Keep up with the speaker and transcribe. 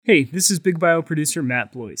Hey, this is Big Bio producer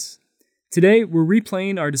Matt Blois. Today, we're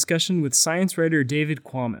replaying our discussion with science writer David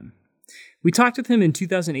Quammen. We talked with him in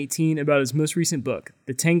 2018 about his most recent book,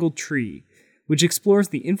 The Tangled Tree, which explores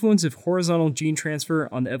the influence of horizontal gene transfer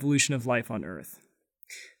on the evolution of life on Earth.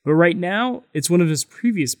 But right now, it's one of his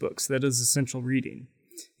previous books that is essential reading.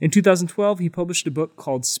 In 2012, he published a book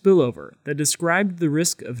called Spillover that described the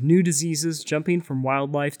risk of new diseases jumping from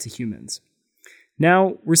wildlife to humans.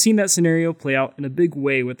 Now, we're seeing that scenario play out in a big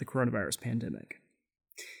way with the coronavirus pandemic.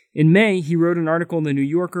 In May, he wrote an article in The New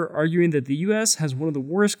Yorker arguing that the US has one of the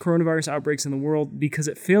worst coronavirus outbreaks in the world because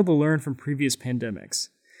it failed to learn from previous pandemics.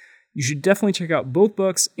 You should definitely check out both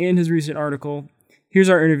books and his recent article. Here's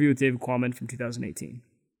our interview with David Quammen from 2018.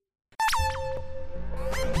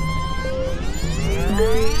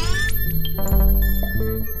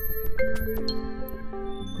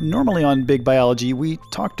 Normally on Big Biology, we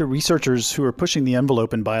talk to researchers who are pushing the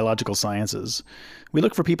envelope in biological sciences. We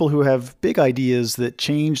look for people who have big ideas that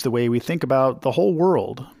change the way we think about the whole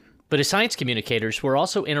world. But as science communicators, we're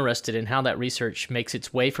also interested in how that research makes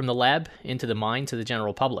its way from the lab into the mind to the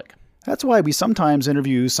general public. That's why we sometimes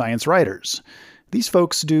interview science writers. These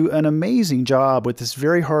folks do an amazing job with this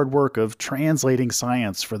very hard work of translating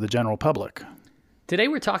science for the general public. Today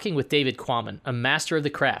we're talking with David Quammen, a master of the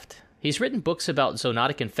craft. He's written books about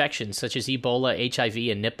zoonotic infections such as Ebola, HIV,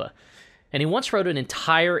 and Nipah. And he once wrote an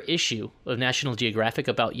entire issue of National Geographic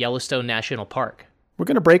about Yellowstone National Park. We're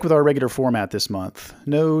going to break with our regular format this month.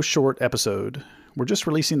 No short episode. We're just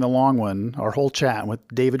releasing the long one, our whole chat with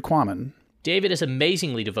David Quammen. David is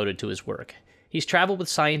amazingly devoted to his work. He's traveled with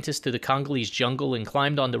scientists through the Congolese jungle and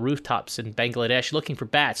climbed on the rooftops in Bangladesh looking for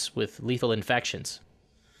bats with lethal infections.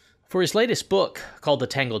 For his latest book, called The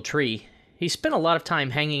Tangled Tree, he spent a lot of time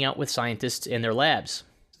hanging out with scientists in their labs.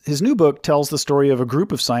 His new book tells the story of a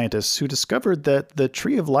group of scientists who discovered that the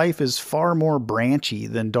tree of life is far more branchy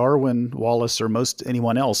than Darwin, Wallace, or most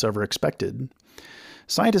anyone else ever expected.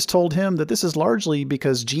 Scientists told him that this is largely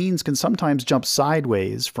because genes can sometimes jump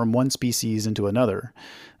sideways from one species into another,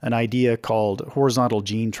 an idea called horizontal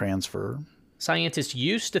gene transfer. Scientists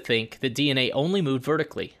used to think that DNA only moved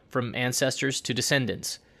vertically, from ancestors to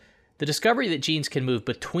descendants. The discovery that genes can move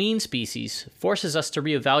between species forces us to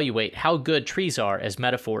reevaluate how good trees are as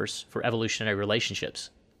metaphors for evolutionary relationships.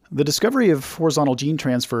 The discovery of horizontal gene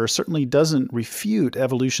transfer certainly doesn't refute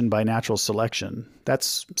evolution by natural selection.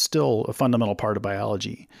 That's still a fundamental part of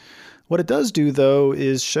biology. What it does do, though,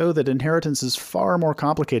 is show that inheritance is far more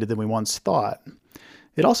complicated than we once thought.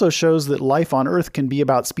 It also shows that life on Earth can be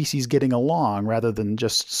about species getting along rather than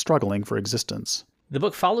just struggling for existence. The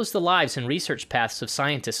book follows the lives and research paths of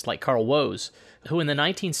scientists like Carl Woese, who in the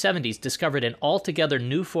 1970s discovered an altogether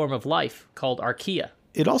new form of life called archaea.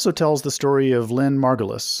 It also tells the story of Lynn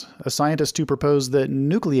Margulis, a scientist who proposed that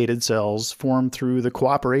nucleated cells form through the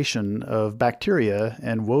cooperation of bacteria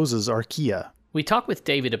and Woese's archaea. We talk with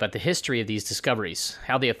David about the history of these discoveries,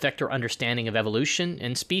 how they affect our understanding of evolution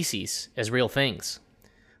and species as real things.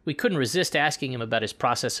 We couldn't resist asking him about his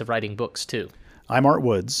process of writing books, too. I'm Art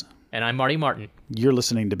Woods. And I'm Marty Martin. You're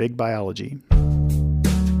listening to Big Biology.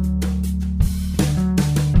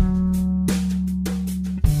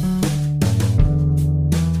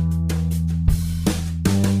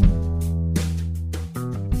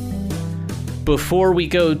 Before we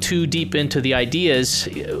go too deep into the ideas,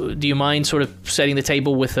 do you mind sort of setting the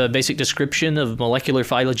table with a basic description of molecular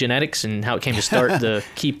phylogenetics and how it came to start, the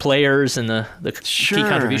key players and the key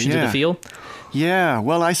contributions to the field? Yeah,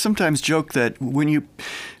 well, I sometimes joke that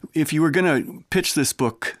if you were going to pitch this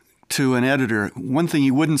book to an editor, one thing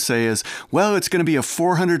you wouldn't say is, well, it's going to be a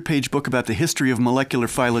 400-page book about the history of molecular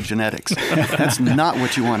phylogenetics. That's not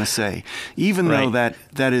what you want to say, even though that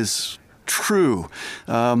is true.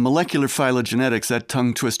 Molecular phylogenetics, that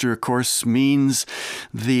tongue twister, of course, means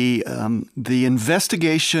the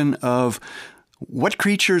investigation of what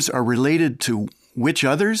creatures are related to which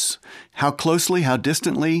others, how closely, how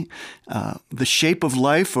distantly, the shape of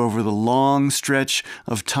life over the long stretch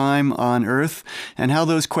of time on Earth, and how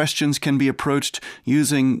those questions can be approached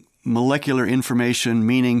using molecular information,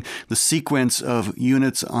 meaning the sequence of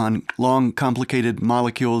units on long, complicated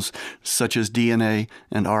molecules such as DNA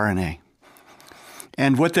and RNA.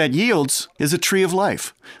 And what that yields is a tree of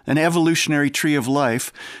life, an evolutionary tree of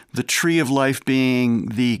life, the tree of life being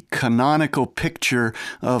the canonical picture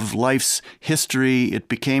of life's history. It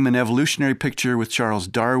became an evolutionary picture with Charles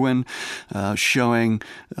Darwin, showing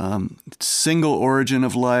single origin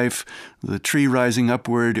of life, the tree rising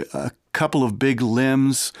upward, couple of big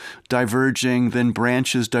limbs diverging, then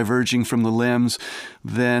branches diverging from the limbs,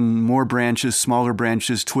 then more branches, smaller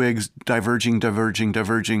branches, twigs diverging,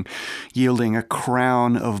 yielding a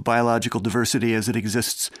crown of biological diversity as it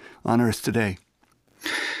exists on Earth today.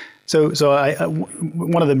 So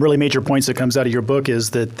one of the really major points that comes out of your book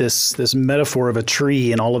is that this metaphor of a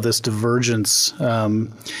tree and all of this divergence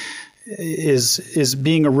is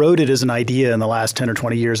being eroded as an idea in the last 10 or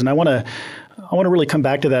 20 years. And I want to really come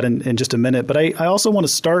back to that in just a minute. But I also want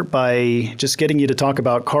to start by just getting you to talk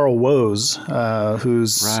about Carl Woese,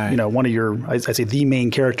 who's one of your, I'd say, the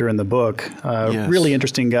main character in the book. Yes. Really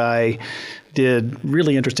interesting guy, did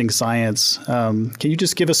really interesting science. Can you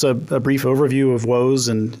just give us a brief overview of Woese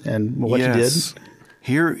and what he did?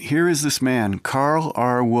 Here is this man, Carl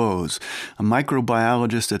R. Woese, a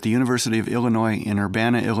microbiologist at the University of Illinois in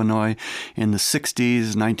Urbana, Illinois, in the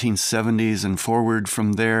 60s, 1970s, and forward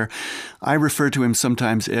from there. I refer to him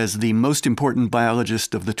sometimes as the most important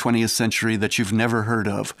biologist of the 20th century that you've never heard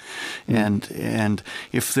of. And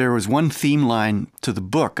if there was one theme line to the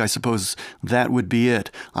book, I suppose that would be it.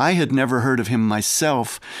 I had never heard of him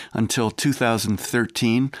myself until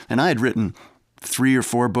 2013, and I had written 3 or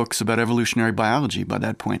 4 books about evolutionary biology by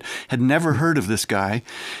that point. Had never heard of this guy.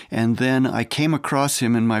 And then I came across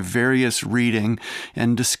him in my various reading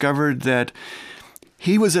and discovered that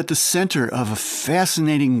he was at the center of a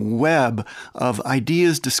fascinating web of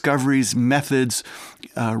ideas, discoveries, methods,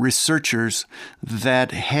 researchers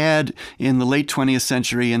that had, in the late 20th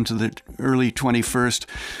century into the early 21st,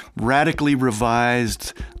 radically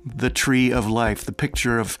revised the tree of life, the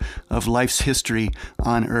picture of life's history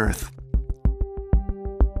on Earth.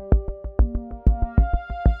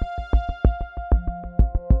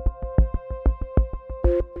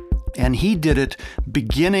 And he did it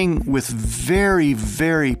beginning with very,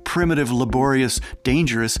 very primitive, laborious,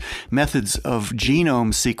 dangerous methods of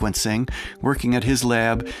genome sequencing, working at his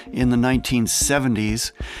lab in the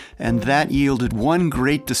 1970s. And that yielded one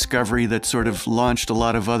great discovery that sort of launched a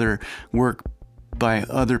lot of other work by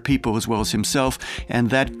other people as well as himself,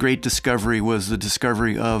 and that great discovery was the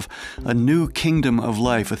discovery of a new kingdom of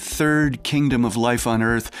life, a third kingdom of life on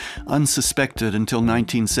Earth, unsuspected until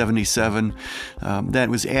 1977. That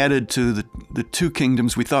was added to the 2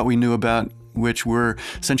 kingdoms we thought we knew about, which were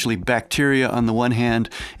essentially bacteria on the one hand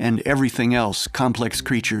and everything else, complex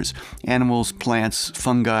creatures, animals, plants,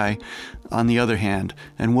 fungi on the other hand.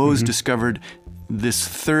 And Woese discovered this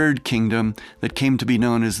third kingdom that came to be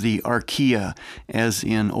known as the Archaea, as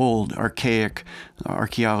in old, archaic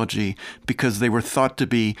archaeology, because they were thought to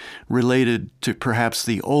be related to perhaps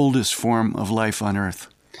the oldest form of life on Earth.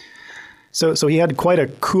 So he had quite a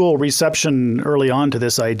cool reception early on to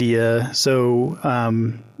this idea. So,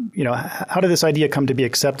 how did this idea come to be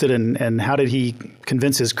accepted, and how did he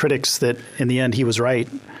convince his critics that in the end he was right?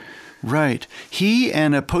 Right. He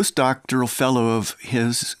and a postdoctoral fellow of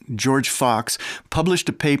his, George Fox, published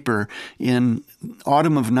a paper in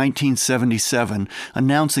autumn of 1977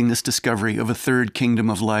 announcing this discovery of a third kingdom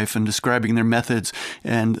of life and describing their methods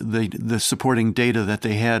and the supporting data that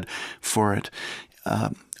they had for it.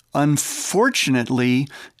 Unfortunately,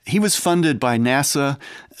 he was funded by NASA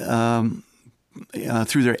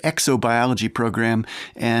through their exobiology program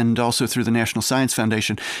and also through the National Science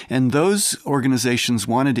Foundation. And those organizations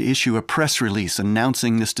wanted to issue a press release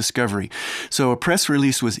announcing this discovery. So a press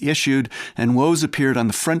release was issued, and Woese appeared on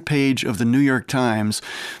the front page of the New York Times,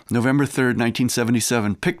 November 3rd,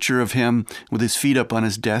 1977. Picture of him with his feet up on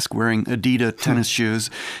his desk wearing Adidas tennis shoes,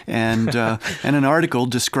 and an article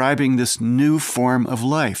describing this new form of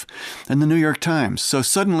life in the New York Times. So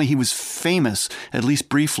suddenly he was famous, at least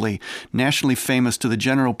briefly, nationally famous to the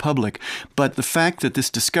general public. But the fact that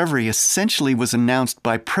this discovery essentially was announced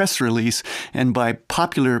by press release and by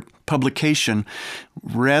popular publication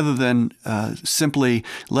rather than simply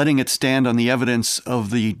letting it stand on the evidence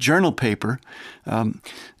of the journal paper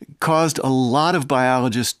caused a lot of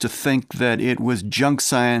biologists to think that it was junk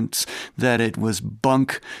science, that it was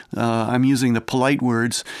bunk. I'm using the polite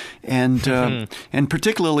words. And and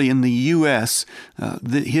particularly in the U.S.,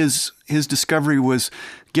 his discovery was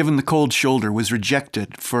given the cold shoulder, was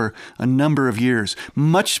rejected for a number of years,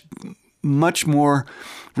 much more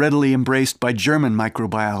readily embraced by German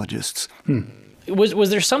microbiologists. Was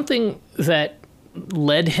there something that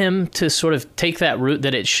led him to sort of take that route,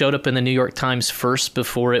 that it showed up in the New York Times first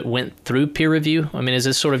before it went through peer review? I mean, is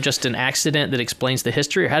this sort of just an accident that explains the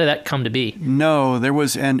history, or how did that come to be? No, there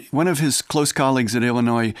was, and one of his close colleagues at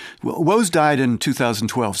Illinois, Woese died in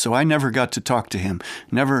 2012, so I never got to talk to him,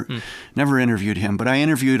 never interviewed him, but I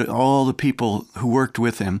interviewed all the people who worked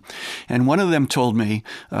with him. And one of them told me,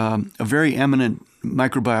 a very eminent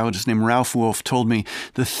microbiologist named Ralph Wolf told me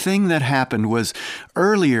the thing that happened was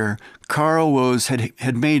earlier Carl Woese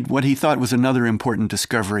had made what he thought was another important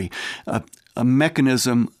discovery, a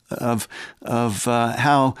mechanism of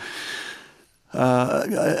how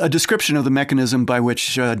a description of the mechanism by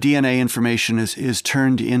which DNA information is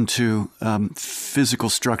turned into physical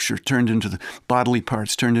structure, turned into the bodily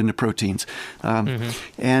parts, turned into proteins.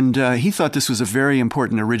 And he thought this was a very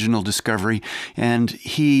important original discovery, and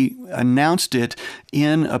he announced it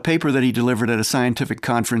in a paper that he delivered at a scientific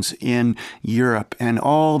conference in Europe. And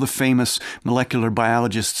all the famous molecular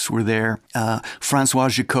biologists were there, Francois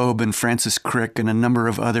Jacob and Francis Crick and a number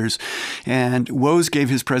of others. And Woese gave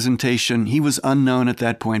his presentation. He was unknown at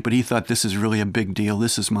that point, but he thought, this is really a big deal.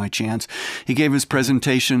 This is my chance. He gave his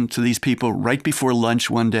presentation to these people right before lunch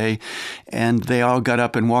one day, and they all got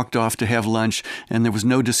up and walked off to have lunch, and there was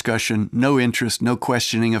no discussion, no interest, no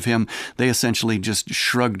questioning of him. They essentially just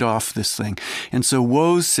shrugged off this thing. And so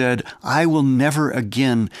Woese said, I will never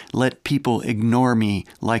again let people ignore me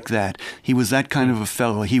like that. He was that kind of a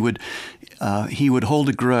fellow. He would hold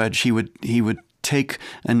a grudge. He would take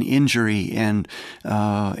an injury and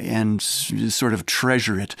sort of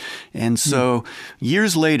treasure it. And so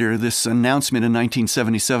years later, this announcement in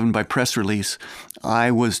 1977 by press release,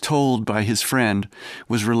 I was told by his friend,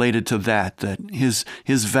 was related to that his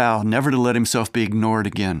vow never to let himself be ignored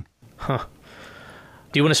again. Huh.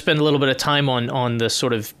 Do you want to spend a little bit of time on the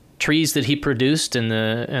sort of trees that he produced and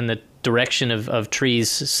the direction of trees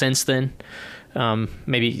since then?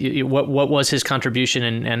 Maybe what was his contribution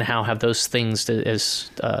and how have those things things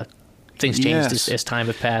changed as time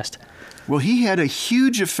have passed? Well, he had a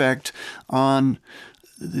huge effect on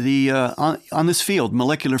on this field,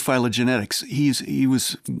 molecular phylogenetics. He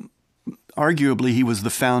was the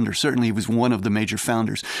founder. Certainly, he was one of the major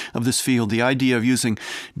founders of this field. The idea of using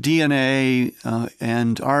DNA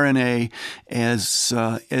and RNA as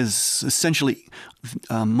essentially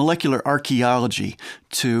molecular archaeology,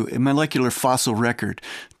 to a molecular fossil record,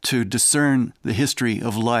 to discern the history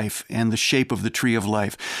of life and the shape of the tree of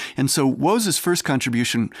life. And so Woese's first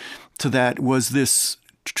contribution to that was this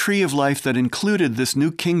tree of life that included this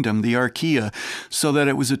new kingdom, the archaea, so that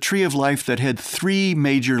it was a tree of life that had 3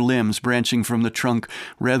 major limbs branching from the trunk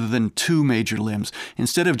rather than 2 major limbs.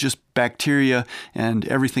 Instead of just bacteria and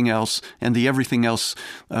everything else, and the everything else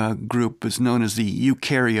group is known as the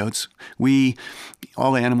eukaryotes.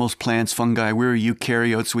 All animals, plants, fungi, we're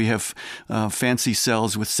eukaryotes. We have fancy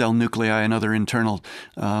cells with cell nuclei and other internal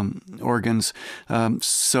organs.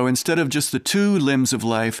 So instead of just the 2 limbs of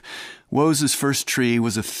life, Woese's first tree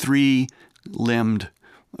was a 3-limbed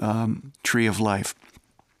tree of life.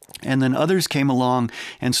 And then others came along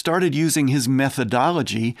and started using his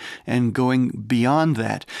methodology and going beyond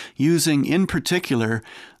that, using in particular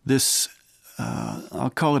this,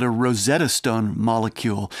 I'll call it a Rosetta Stone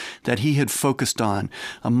molecule that he had focused on,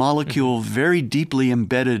 a molecule very deeply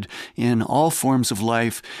embedded in all forms of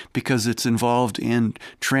life because it's involved in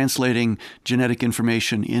translating genetic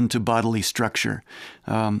information into bodily structure.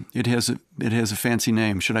 It has a fancy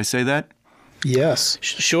name. Should I say that? Yes.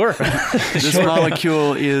 Sure. This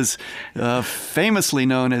molecule is famously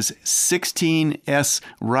known as 16S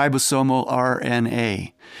ribosomal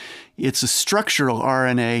RNA. It's a structural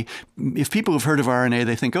RNA. If people have heard of RNA,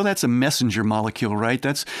 they think, oh, that's a messenger molecule, right?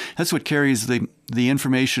 That's what carries the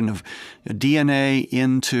information of DNA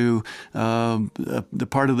into the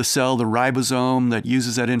part of the cell, the ribosome, that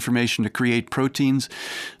uses that information to create proteins.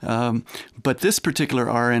 But this particular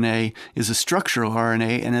RNA is a structural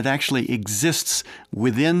RNA, and it actually exists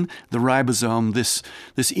within the ribosome,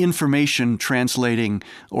 this information translating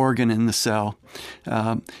organ in the cell.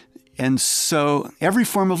 And so every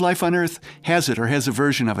form of life on Earth has it or has a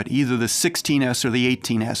version of it, either the 16S or the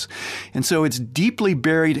 18S. And so it's deeply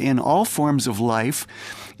buried in all forms of life.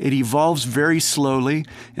 It evolves very slowly.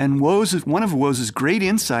 And one of Woese's great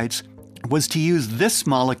insights was to use this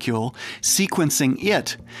molecule, sequencing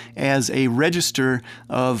it as a register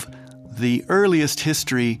of the earliest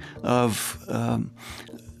history of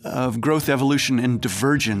growth, evolution, and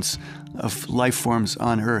divergence of life forms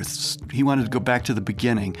on Earth. He wanted to go back to the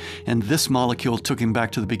beginning, and this molecule took him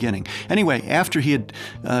back to the beginning. Anyway, after he had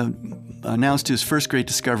announced his first great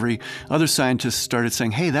discovery, other scientists started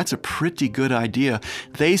saying, hey, that's a pretty good idea.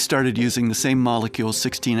 They started using the same molecule,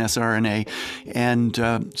 16S RNA, and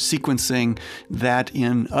sequencing that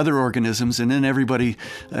in other organisms, and then everybody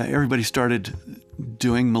started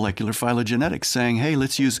doing molecular phylogenetics, saying, hey,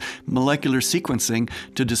 let's use molecular sequencing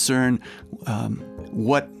to discern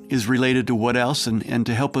what is related to what else, and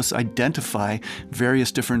to help us identify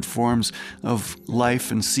various different forms of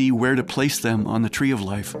life and see where to place them on the tree of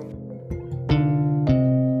life.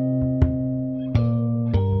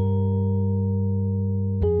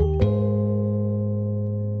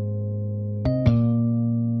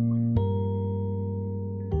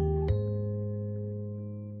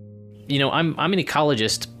 I'm an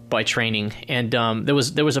ecologist by training, and there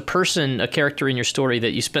was a character in your story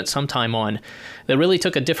that you spent some time on that really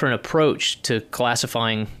took a different approach to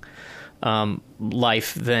classifying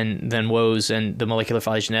life than Woese and the molecular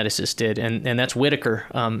phylogeneticist did, and that's Whittaker.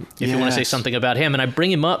 If you want to say something about him, and I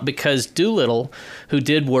bring him up because Doolittle, who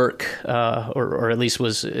did work, or at least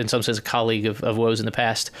was in some sense a colleague of Woese in the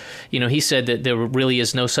past, he said that there really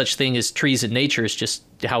is no such thing as trees in nature. It's just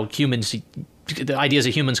how the ideas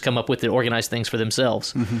that humans come up with to organize things for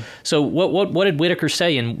themselves. Mm-hmm. So what did Whittaker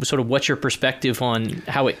say, and sort of what's your perspective on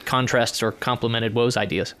how it contrasts or complemented Woese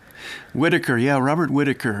ideas? Whittaker, Robert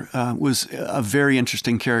Whittaker was a very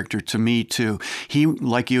interesting character to me, too. He,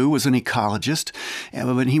 like you, was an ecologist,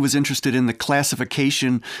 but he was interested in the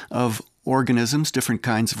classification of organisms, different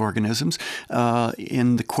kinds of organisms,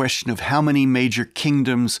 in the question of how many major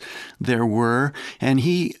kingdoms there were. And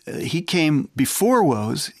he came before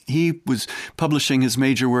Woese. He was publishing his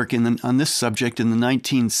major work on this subject in the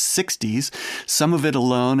 1960s, some of it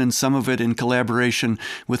alone and some of it in collaboration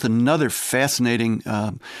with another fascinating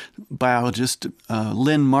biologist,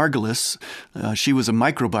 Lynn Margulis. She was a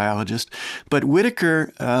microbiologist. But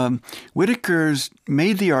Whittaker's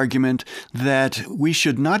made the argument that we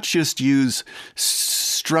should not just use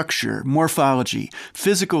structure, morphology,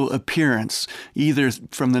 physical appearance, either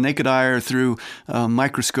from the naked eye or through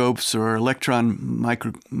microscopes or electron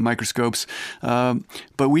microscopes,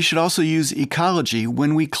 but we should also use ecology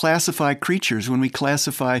when we classify creatures, when we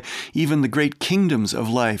classify even the great kingdoms of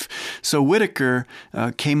life. So Whittaker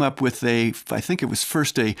came up with I think it was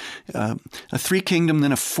first a 3-kingdom,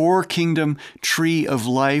 then a 4-kingdom tree of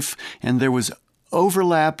life, and there was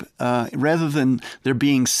overlap, rather than there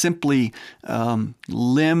being simply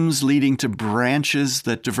limbs leading to branches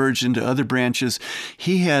that diverged into other branches.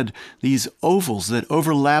 He had these ovals that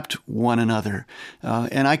overlapped one another,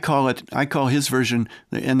 and I call his version,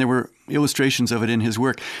 and there were illustrations of it in his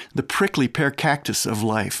work, the prickly pear cactus of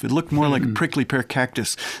life. It looked more like a prickly pear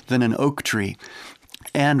cactus than an oak tree.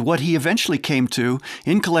 And what he eventually came to,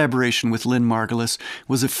 in collaboration with Lynn Margulis,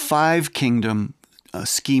 was a 5-kingdom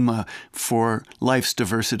schema for life's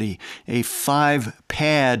diversity, a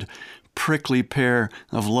 5-pad prickly pear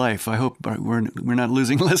of life. I hope we're not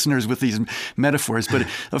losing listeners with these metaphors, but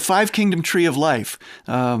a 5-kingdom tree of life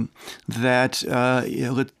I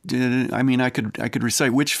could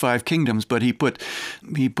recite which 5 kingdoms, but he put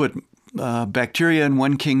bacteria in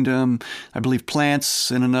one kingdom, I believe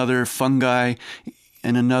plants in another, fungi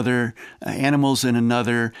in another, animals in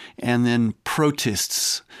another, and then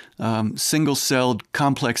protists, single-celled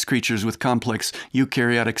complex creatures with complex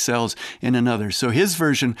eukaryotic cells in another. So his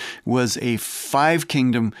version was a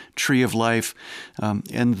 5-kingdom tree of life,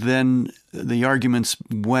 and then the arguments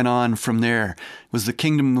went on from there. Was the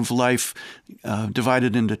kingdom of life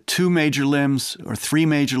divided into 2 major limbs, or 3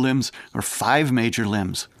 major limbs, or 5 major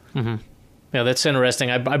limbs? Mm-hmm. Yeah, that's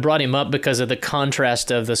interesting. I brought him up because of the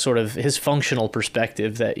contrast of the sort of his functional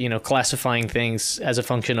perspective that, classifying things as a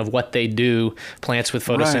function of what they do, plants with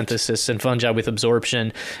photosynthesis and fungi with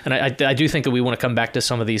absorption. And I do think that we want to come back to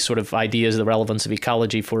some of these sort of ideas, the relevance of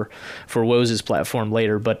ecology for Woese's platform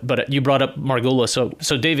later. But you brought up Margulis.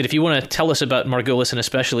 So David, if you want to tell us about Margulis and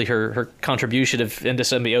especially her contribution of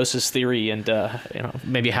endosymbiosis theory and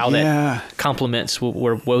maybe how that complements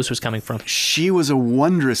where Woese was coming from. She was a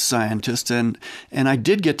wondrous scientist, and I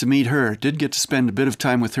did get to meet her, did get to spend a bit of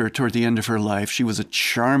time with her toward the end of her life. She was a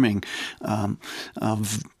charming,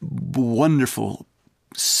 wonderful,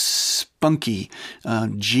 spunky,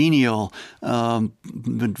 genial,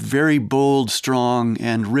 but very bold, strong,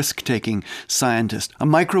 and risk-taking scientist, a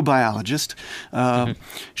microbiologist.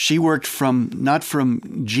 She worked not from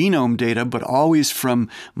genome data, but always from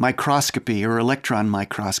microscopy or electron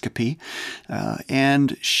microscopy.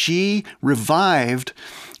 And she revived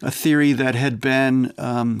a theory that had been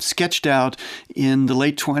sketched out in the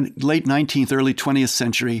late 19th, early 20th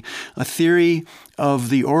century, a theory of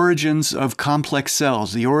the origins of complex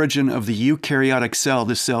cells, the origin of the eukaryotic cell,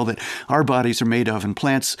 the cell that our bodies are made of and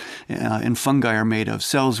plants and fungi are made of,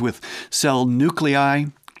 cells with cell nuclei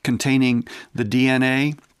containing the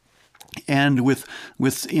DNA, and with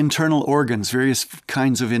internal organs, various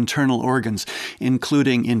kinds of internal organs,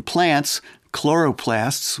 including in plants,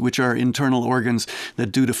 chloroplasts, which are internal organs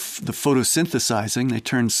that do the photosynthesizing. They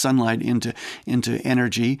turn sunlight into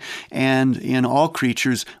energy. And in all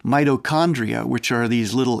creatures, mitochondria, which are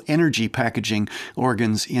these little energy packaging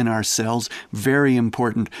organs in our cells, very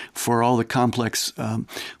important for all the complex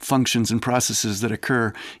functions and processes that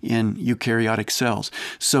occur in eukaryotic cells.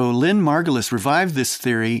 So Lynn Margulis revived this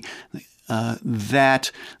theory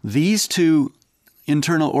that these 2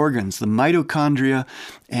 internal organs, the mitochondria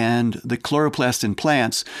and the chloroplast in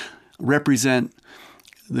plants, represent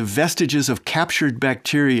the vestiges of captured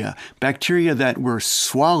bacteria that were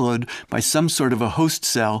swallowed by some sort of a host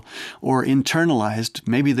cell or internalized.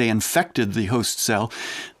 Maybe they infected the host cell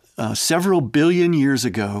several billion years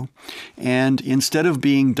ago, and instead of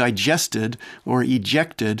being digested or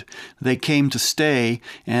ejected, they came to stay,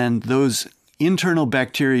 and those internal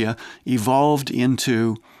bacteria evolved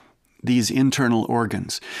into these internal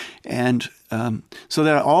organs. And so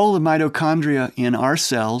that all the mitochondria in our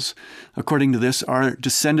cells, according to this, are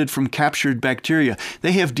descended from captured bacteria.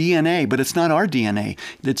 They have DNA, but it's not our DNA.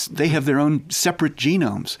 They have their own separate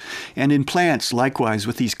genomes. And in plants, likewise,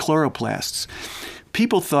 with these chloroplasts.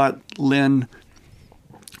 People thought Lynn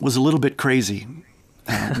was a little bit crazy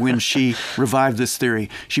when she revived this theory.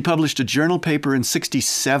 She published a journal paper in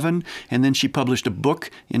 1967, and then she published a book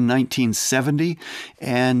in 1970,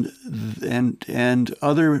 and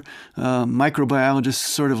other microbiologists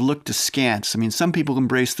sort of looked askance. I mean, some people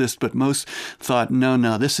embraced this, but most thought,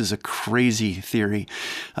 no, this is a crazy theory.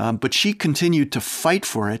 But she continued to fight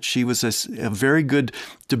for it. She was a very good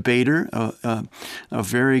debater, a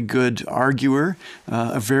very good arguer,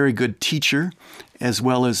 a very good teacher, as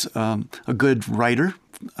well as a good writer,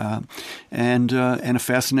 and a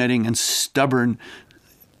fascinating and stubborn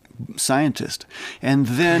scientist. And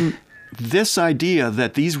then this idea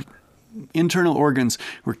that these internal organs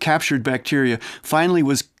were captured bacteria finally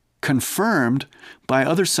was confirmed by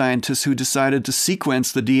other scientists who decided to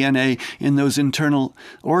sequence the DNA in those internal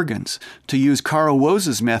organs, to use Carl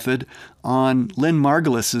Woese's method on Lynn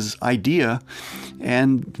Margulis's idea.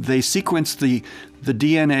 And they sequenced the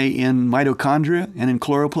DNA in mitochondria and in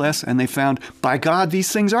chloroplasts, and they found, by God,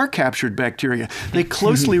 these things are captured bacteria. They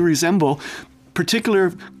closely resemble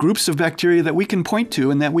particular groups of bacteria that we can point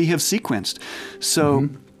to and that we have sequenced. So,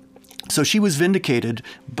 so she was vindicated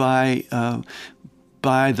by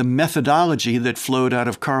the methodology that flowed out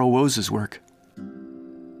of Carl Woese's work.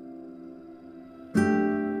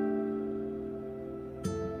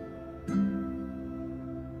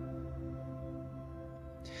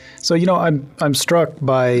 So, I'm struck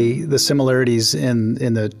by the similarities in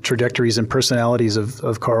the trajectories and personalities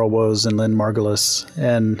of Carl Woese and Lynn Margulis.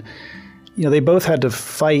 And, they both had to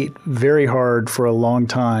fight very hard for a long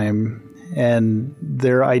time, and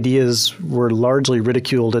their ideas were largely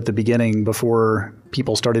ridiculed at the beginning before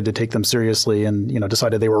people started to take them seriously and,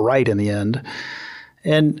 decided they were right in the end.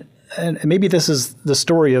 And maybe this is the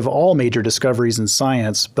story of all major discoveries in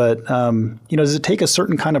science, but, does it take a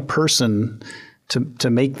certain kind of person to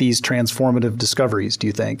make these transformative discoveries, do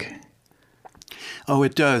you think? Oh,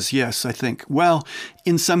 it does. Yes, I think. Well,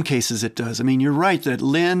 in some cases it does. I mean, you're right that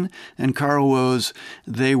Lynn and Carl Woese,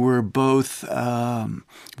 they were both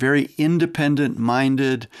very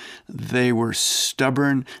independent-minded. They were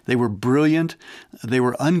stubborn. They were brilliant. They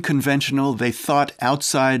were unconventional. They thought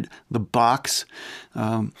outside the box.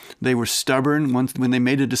 They were stubborn. When they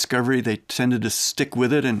made a discovery, they tended to stick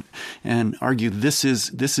with it and argue this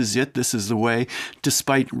is it. This is the way,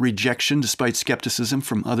 despite rejection, despite skepticism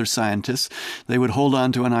from other scientists. They would hold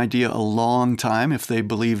on to an idea a long time if they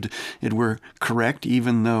believed it were correct,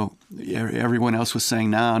 even though everyone else was saying,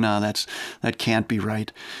 no, that can't be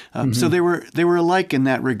right. So they were alike in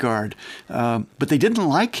that regard, but they didn't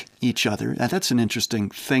like each other. That's an interesting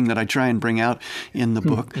thing that I try and bring out in the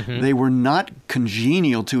book. They were not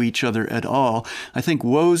congenial to each other at all. I think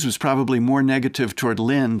Woese was probably more negative toward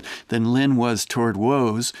Lynn than Lynn was toward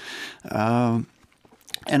Woese.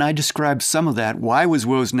 And I described some of that. Why was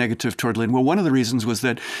Woese negative toward Lynn? Well, one of the reasons was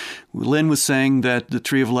that Lynn was saying that the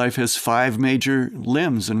tree of life has 5 major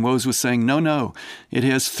limbs, and Woese was saying, no, it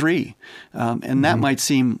has 3. And that might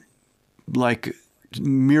seem like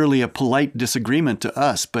merely a polite disagreement to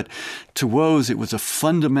us, but to Woese it was a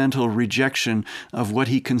fundamental rejection of what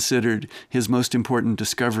he considered his most important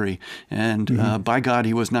discovery. And by God,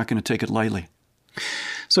 he was not going to take it lightly.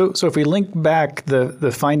 So if we link back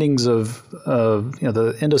the findings of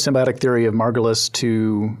the endosymbiotic theory of Margulis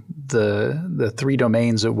to the 3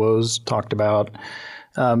 domains that Woese talked about,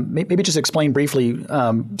 maybe just explain briefly.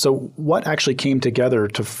 So what actually came together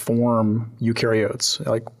to form eukaryotes?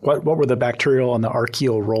 Like what were the bacterial and the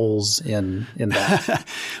archaeal roles in that?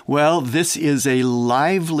 Well, this is a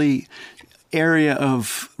lively area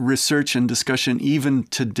of research and discussion even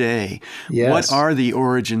today. Yes. What are the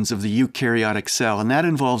origins of the eukaryotic cell? And that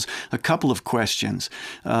involves a couple of questions,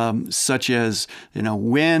 such as,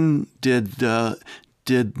 when did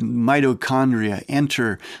mitochondria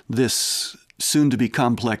enter this soon-to-be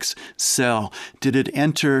complex cell? Did it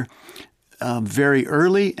enter very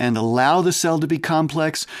early and allow the cell to be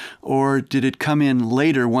complex, or did it come in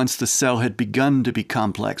later once the cell had begun to be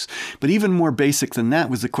complex? But even more basic than that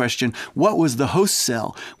was the question, what was the host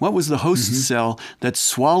cell? What was the host cell that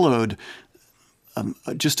swallowed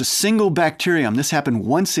just a single bacterium? This happened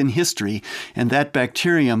once in history, and that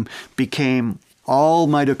bacterium became all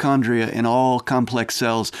mitochondria and all complex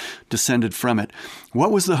cells descended from it.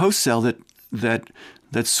 What was the host cell that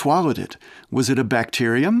swallowed it? Was it a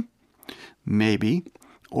bacterium? Maybe.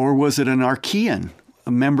 Or was it an archaean,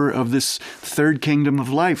 a member of this third kingdom of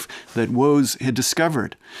life that Woese had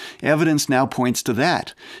discovered? Evidence now points to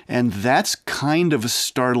that. And that's kind of a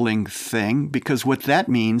startling thing, because what that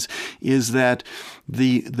means is that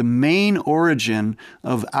the main origin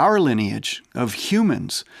of our lineage, of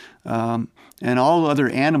humans, and all other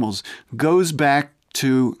animals, goes back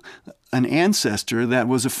to an ancestor that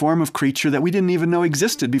was a form of creature that we didn't even know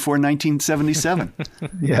existed before 1977.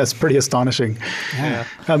 Yeah, it's pretty astonishing. Yeah.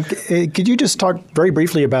 Could you just talk very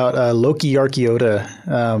briefly about Lokiarchaeota?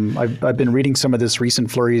 I've been reading some of this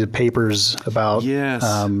recent flurry of papers about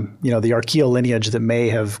the archaeal lineage that may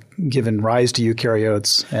have given rise to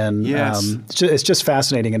eukaryotes. And it's just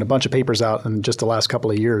fascinating, and a bunch of papers out in just the last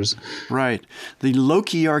couple of years. Right. The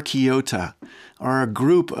Lokiarchaeota are a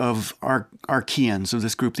group of archaeans, of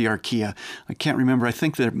this group, the Archaea. I can't remember. I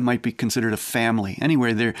think they might be considered a family.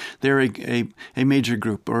 Anyway, they're a major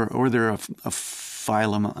group, or they're a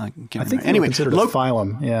phylum. I can't remember. Think anyway, considered a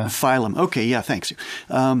phylum. Yeah, phylum. Okay, yeah, thanks.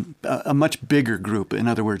 A much bigger group, in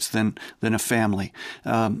other words, than a family.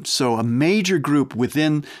 So a major group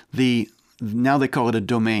within the. Now they call it a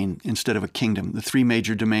domain instead of a kingdom. The three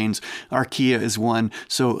major domains, Archaea is one.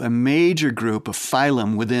 So a major group, a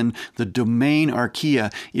phylum within the domain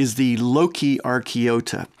Archaea, is the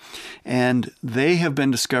Lokiarchaeota. And they have been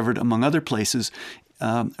discovered, among other places,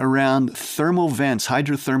 around thermal vents,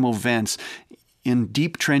 hydrothermal vents, in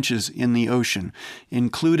deep trenches in the ocean,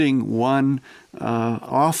 including one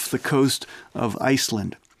off the coast of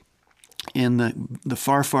Iceland. In the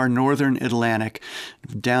far, far northern Atlantic,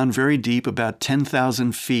 down very deep, about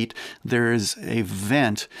 10,000 feet, there is a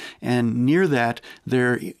vent, and near that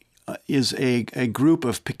there is a group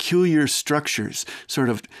of peculiar structures, sort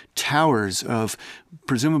of towers of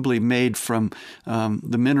presumably made from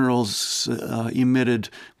the minerals emitted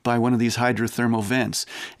by one of these hydrothermal vents.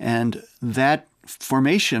 And that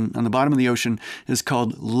formation on the bottom of the ocean is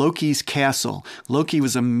called Loki's Castle. Loki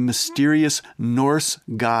was a mysterious Norse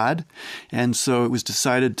god, and so it was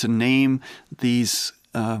decided to name these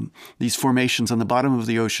formations on the bottom of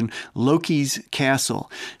the ocean Loki's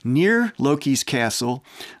Castle. Near Loki's Castle,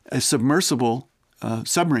 a submersible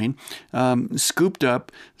submarine scooped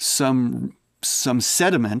up some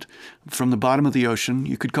sediment from the bottom of the ocean.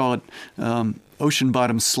 You could call it ocean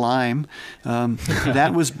bottom slime.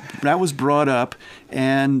 That was brought up,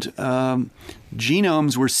 and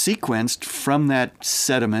genomes were sequenced from that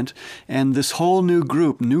sediment, and this whole new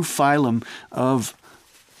group, new phylum of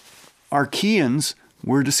Archaeans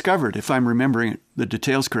were discovered, if I'm remembering the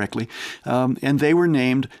details correctly, and they were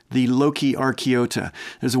named the Lokiarchaeota.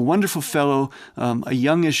 There's a wonderful fellow, a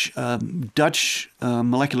youngish Dutch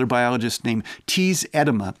molecular biologist named Thies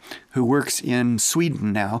Edema, who works in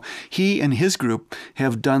Sweden now. He and his group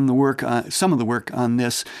have done the work, some of the work on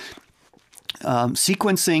this,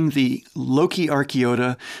 sequencing the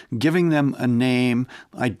Lokiarchaeota, giving them a name,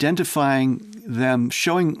 identifying them,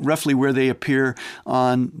 showing roughly where they appear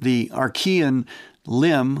on the Archaean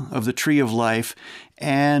limb of the tree of life,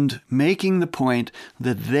 and making the point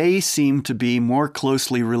that they seem to be more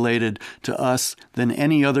closely related to us than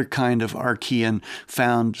any other kind of Archaean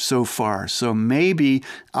found so far. So maybe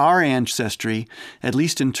our ancestry, at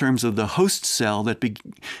least in terms of the host cell that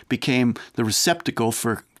became the receptacle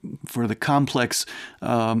for the complex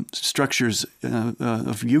structures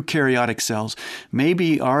of eukaryotic cells,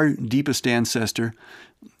 maybe our deepest ancestor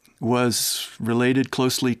was related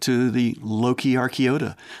closely to the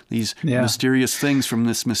Lokiarchaeota, these mysterious things from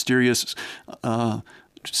this mysterious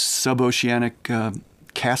suboceanic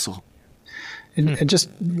castle. And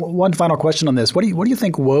just one final question on this: What do you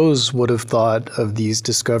think Woese would have thought of these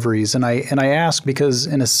discoveries? And I ask because,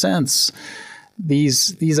 in a sense,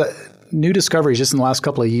 these new discoveries just in the last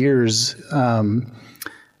couple of years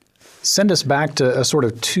send us back to a sort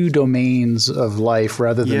of two domains of life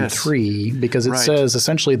rather than three, because it says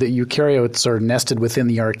essentially that eukaryotes are nested within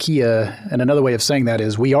the Archaea, and another way of saying that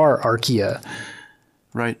is we are Archaea.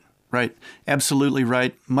 Right. Absolutely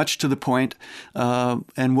right. Much to the point. And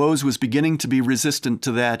Woese was beginning to be resistant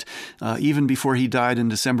to that even before he died in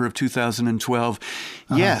December of 2012.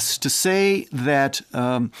 Yes, to say that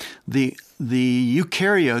the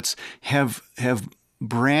eukaryotes have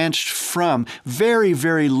branched from very,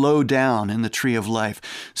 very low down in the tree of life.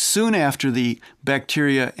 Soon after the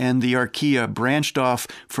bacteria and the archaea branched off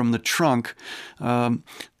from the trunk,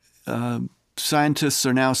 scientists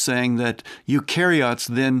are now saying that eukaryotes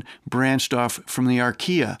then branched off from the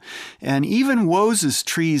archaea. And even Woese's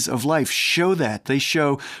trees of life show that. They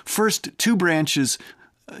show first two limbs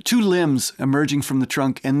emerging from the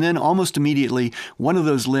trunk, and then almost immediately one of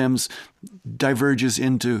those limbs diverges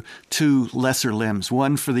into two lesser limbs,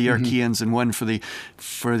 one for the archaeans and one for the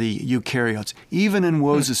eukaryotes, even in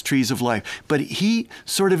Woese's trees of life. But he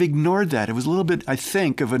sort of ignored that. It was a little bit, I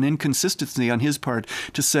think, of an inconsistency on his part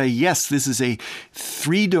to say, yes, this is a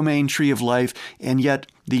 3-domain tree of life, and yet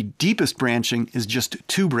the deepest branching is just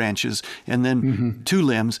 2 branches, and then 2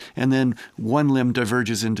 limbs, and then one limb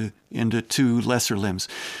diverges into 2 lesser limbs.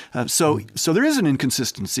 So there is an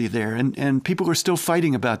inconsistency there, and people are still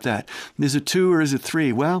fighting about that. Is it 2 or is it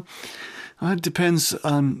 3? Well, it depends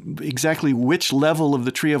on exactly which level of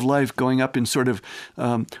the tree of life, going up in sort of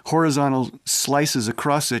horizontal slices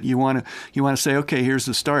across it. You want to say, okay, here's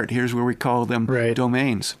the start. Here's where we call them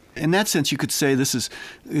domains. In that sense, you could say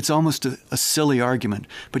it's almost a silly argument.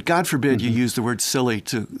 But God forbid you use the word silly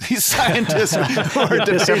to these scientists or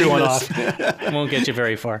piss everyone off. Won't get you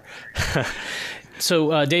very far.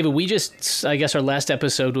 So, David, we just, I guess our last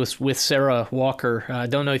episode was with Sarah Walker. I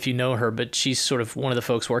don't know if you know her, but she's sort of one of the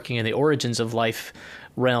folks working in the origins of life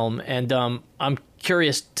realm. And I'm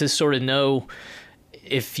curious to sort of know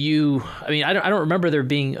if I don't remember there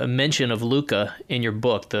being a mention of Luca in your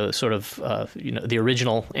book, the sort of, the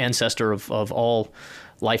original ancestor of all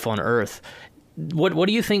life on Earth. What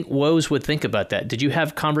do you think Woese would think about that? Did you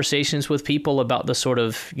have conversations with people about the sort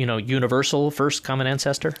of, universal first common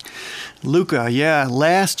ancestor? Luca, yeah,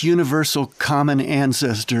 last universal common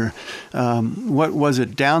ancestor. What was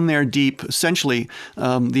it? Down there deep, essentially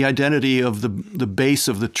the identity of the base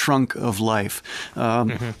of the trunk of life.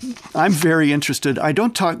 I'm very interested. I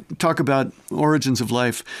don't talk about origins of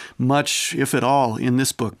life much, if at all, in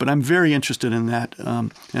this book, but I'm very interested in that,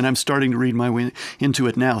 and I'm starting to read my way into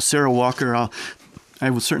it now. Sarah Walker, I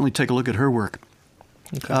will certainly take a look at her work.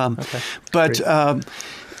 Okay. But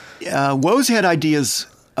Woese had ideas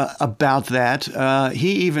about that.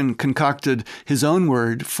 He even concocted his own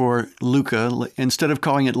word for Luca. Instead of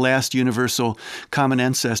calling it last universal common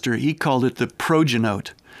ancestor, he called it the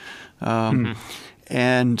progenote. And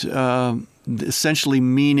essentially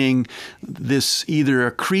meaning this either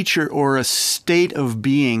a creature or a state of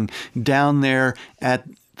being down there at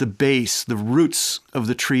the base, the roots of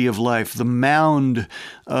the tree of life, the mound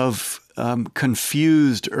of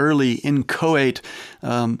confused, early, inchoate,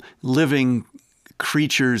 living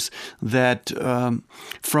creatures that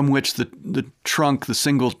from which the trunk, the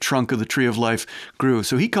single trunk of the tree of life grew.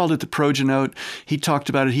 So he called it the progenote. He talked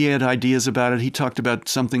about it. He had ideas about it. He talked about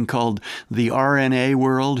something called the RNA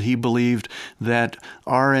world. He believed that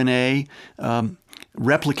RNA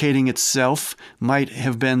replicating itself might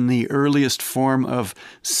have been the earliest form of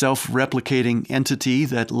self-replicating entity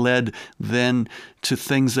that led then to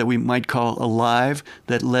things that we might call alive,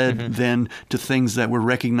 that led then to things that were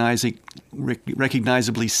recognizably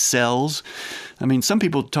cells. I mean, some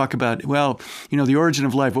people talk about, the origin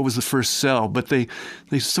of life, what was the first cell? But they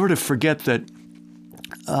sort of forget that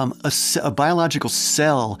a biological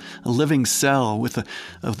cell, a living cell with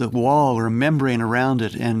the wall or a membrane around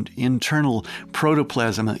it and internal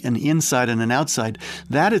protoplasm, an inside and an outside,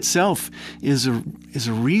 that itself is a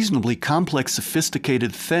reasonably complex,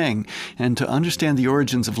 sophisticated thing. And to understand the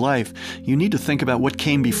origins of life, you need to think about what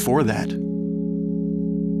came before that.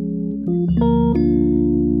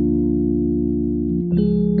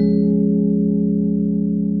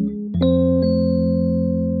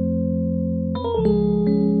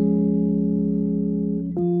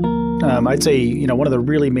 I'd say, one of the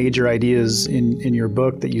really major ideas in your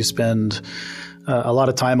book that you spend a lot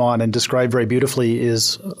of time on and describe very beautifully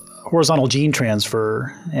is horizontal gene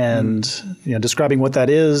transfer and describing what that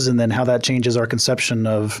is and then how that changes our conception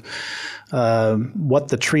of what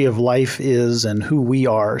the tree of life is and who we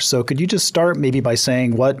are. So could you just start maybe by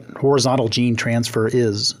saying what horizontal gene transfer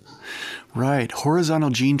is? Right. Horizontal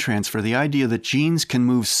gene transfer, the idea that genes can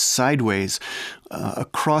move sideways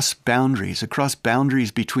across boundaries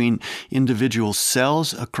between individual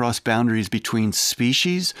cells, across boundaries between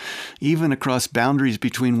species, even across boundaries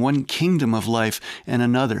between one kingdom of life and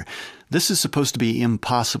another. this is supposed to be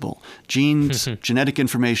impossible. Genes, genetic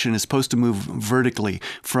information is supposed to move vertically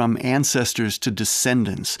from ancestors to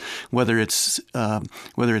descendants, whether it's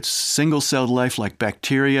single-celled life like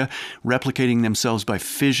bacteria replicating themselves by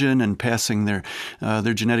fission and passing their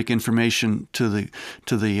genetic information to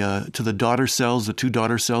the daughter cells, the two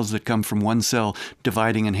daughter cells that come from one cell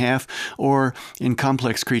dividing in half, or in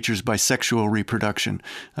complex creatures by sexual reproduction.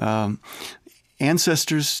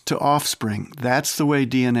 Ancestors to offspring. That's the way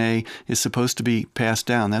DNA is supposed to be passed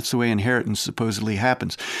down. That's the way inheritance supposedly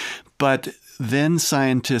happens. But then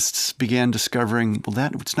scientists began discovering,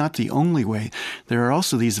 well, it's not the only way. There are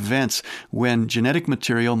also these events when genetic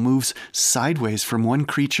material moves sideways from one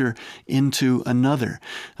creature into another.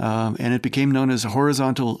 And it became known as a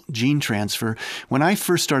horizontal gene transfer. When I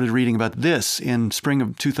first started reading about this in spring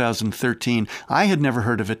of 2013, I had never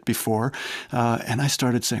heard of it before. And I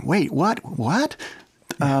started saying, wait, what?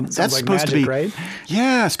 That's like supposed magic, to be, right?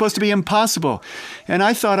 Yeah, it's supposed to be impossible. And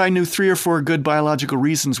I thought I knew 3 or 4 good biological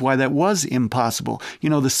reasons why that was impossible.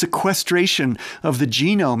 The sequestration of the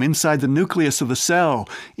genome inside the nucleus of the cell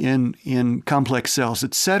in complex cells,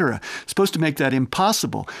 etc. Supposed to make that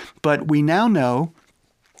impossible. But we now know,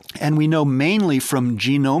 and we know mainly from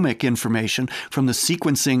genomic information, from the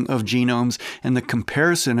sequencing of genomes and the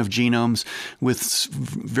comparison of genomes with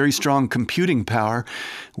very strong computing power,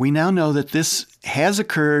 we now know that this has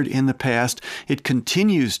occurred in the past. It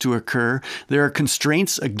continues to occur. There are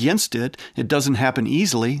constraints against it. It doesn't happen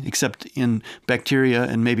easily, except in bacteria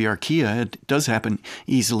and maybe archaea. It does happen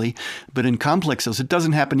easily. But in complex cells, it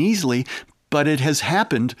doesn't happen easily. But it has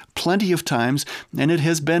happened plenty of times, and it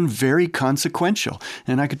has been very consequential.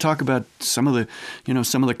 And I could talk about some of the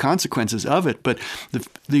consequences of it. But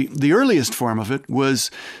the earliest form of it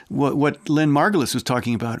was what Lynn Margulis was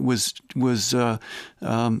talking about was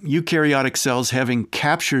eukaryotic cells having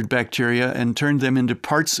captured bacteria and turned them into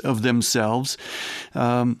parts of themselves.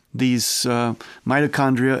 These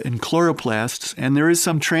mitochondria and chloroplasts, and there is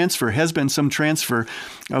has been some transfer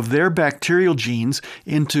of their bacterial genes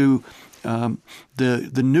into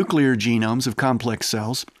the nuclear genomes of complex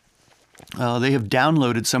cells. They have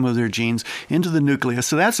downloaded some of their genes into the nucleus.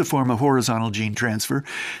 So that's a form of horizontal gene transfer.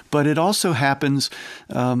 But it also happens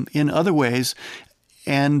in other ways.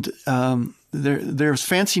 And there's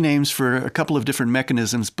fancy names for a couple of different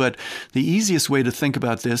mechanisms. But the easiest way to think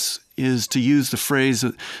about this is to use the phrase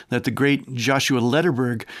that the great Joshua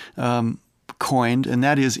Lederberg coined, and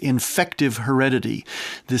that is infective heredity.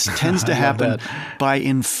 This tends to happen by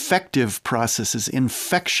infective processes,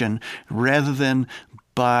 infection, rather than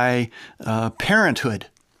by parenthood.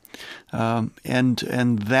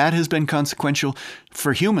 And that has been consequential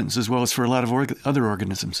for humans as well as for a lot of other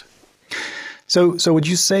organisms. So would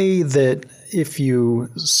you say that if you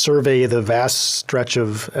survey the vast stretch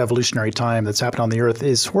of evolutionary time that's happened on the Earth,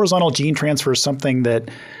 is horizontal gene transfer something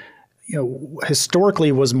that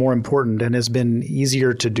historically was more important and has been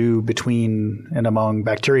easier to do between and among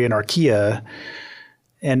bacteria and archaea?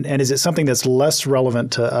 And is it something that's less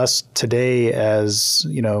relevant to us today as,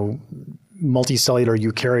 multicellular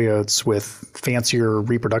eukaryotes with fancier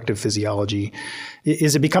reproductive physiology?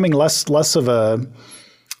 Is it becoming less of an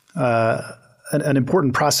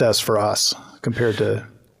important process for us compared to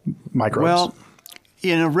microbes? Well,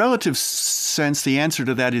 in a relative sense, the answer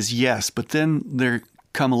to that is yes, but then there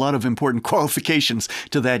come a lot of important qualifications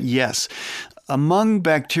to that yes. Among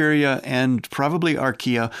bacteria and probably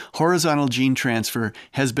archaea, horizontal gene transfer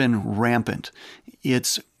has been rampant.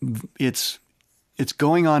 It's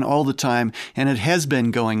going on all the time, and it has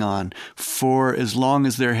been going on for as long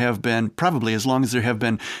as there have been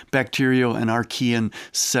bacterial and archaean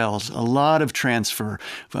cells. A lot of transfer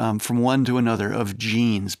from one to another of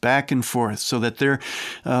genes back and forth, so that the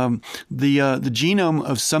genome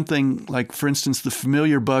of something like, for instance, the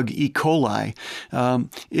familiar bug E. coli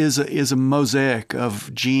is a mosaic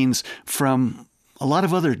of genes from a lot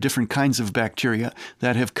of other different kinds of bacteria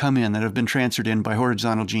that have come in, that have been transferred in by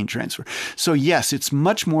horizontal gene transfer. So yes, it's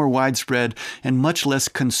much more widespread and much less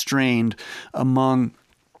constrained among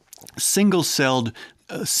single-celled,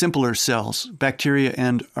 simpler cells, bacteria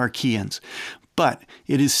and archaeans. But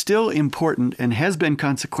it is still important and has been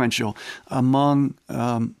consequential among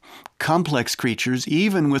complex creatures,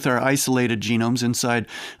 even with our isolated genomes inside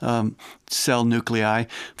cell nuclei.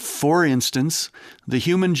 For instance, the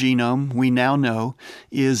human genome, we now know,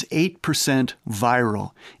 is 8%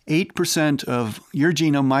 viral. 8% of your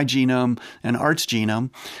genome, my genome, and Art's genome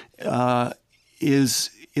is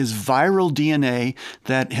is viral DNA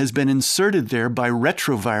that has been inserted there by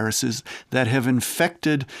retroviruses that have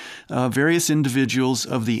infected various individuals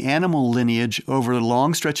of the animal lineage over a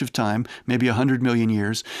long stretch of time, maybe 100 million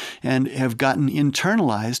years, and have gotten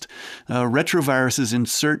internalized. Retroviruses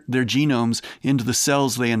insert their genomes into the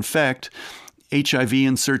cells they infect. HIV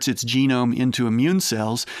inserts its genome into immune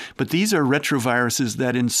cells, but these are retroviruses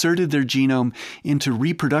that inserted their genome into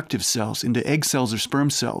reproductive cells, into egg cells or sperm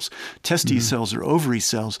cells, testes cells or ovary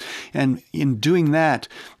cells. And in doing that,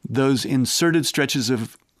 those inserted stretches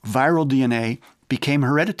of viral DNA became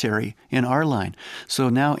hereditary in our line. So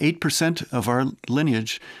now 8% of our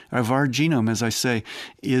lineage, of our genome, as I say,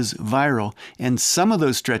 is viral. And some of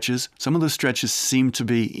those stretches seem to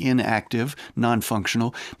be inactive,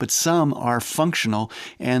 non-functional, but some are functional,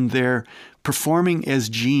 and they're performing as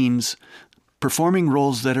genes, performing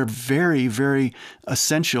roles that are very, very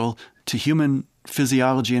essential to human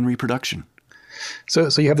physiology and reproduction. So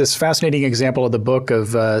you have this fascinating example of the book of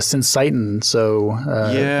syncytin.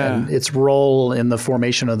 And its role in the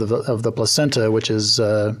formation of the placenta, which is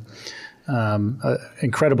an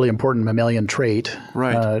incredibly important mammalian trait.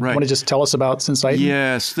 Right. Want to just tell us about syncytin?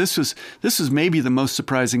 Yes, this is maybe the most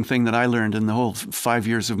surprising thing that I learned in the whole 5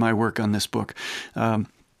 years of my work on this book.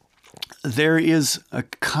 There is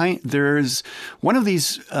one of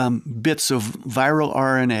these bits of viral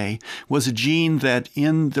RNA was a gene that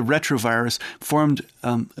in the retrovirus formed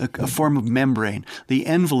a form of membrane, the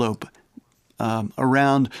envelope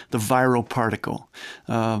around the viral particle,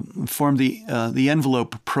 formed the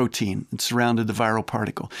envelope protein that surrounded the viral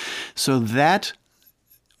particle. So that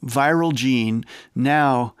viral gene,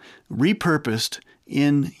 now repurposed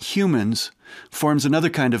in humans, forms another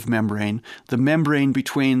kind of membrane, the membrane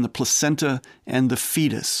between the placenta and the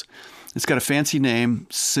fetus. It's got a fancy name.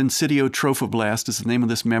 Syncytiotrophoblast is the name of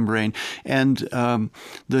this membrane. And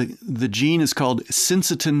the gene is called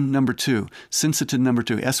syncytin number 2. Syncytin number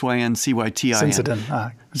 2, S-Y-N-C-Y-T-I-N. Syncytin.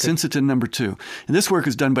 Okay. Syncytin number 2. And this work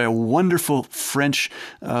is done by a wonderful French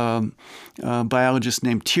biologist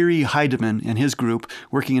named Thierry Heidemann and his group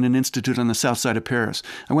working in an institute on the south side of Paris.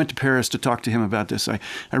 I went to Paris to talk to him about this. I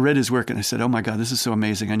read his work and I said, oh my God, this is so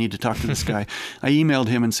amazing. I need to talk to this guy. I emailed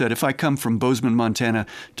him and said, if I come from Bozeman, Montana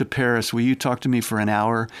to Paris, will you talk to me for an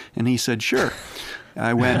hour? And he said, sure.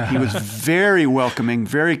 I went. He was very welcoming,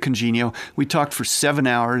 very congenial. We talked for 7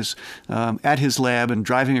 hours at his lab and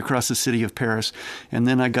driving across the city of Paris. And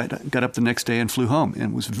then I got up the next day and flew home, and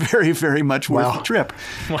it was very, very much worth the trip.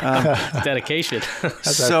 Dedication.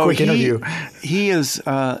 That's a quick interview. He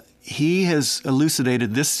has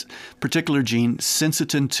elucidated this particular gene,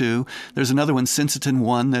 syncytin 2. There's another one, syncytin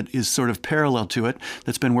 1, that is sort of parallel to it,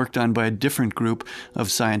 that's been worked on by a different group of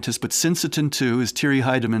scientists. But syncytin 2 is Thierry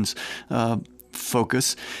Heidemann's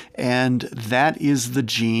focus, and that is the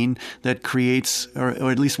gene that creates, or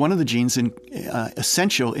at least one of the genes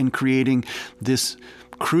essential in creating this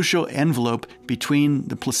crucial envelope between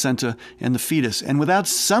the placenta and the fetus. And without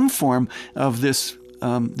some form of this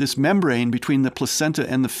membrane between the placenta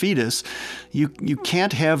and the fetus, you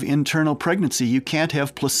can't have internal pregnancy. You can't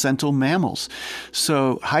have placental mammals.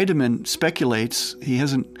 So Heidemann speculates, he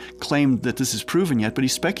hasn't claimed that this is proven yet, but he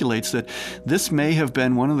speculates that this may have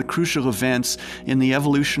been one of the crucial events in the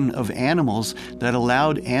evolution of animals that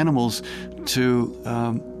allowed animals to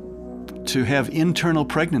have internal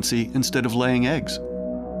pregnancy instead of laying eggs.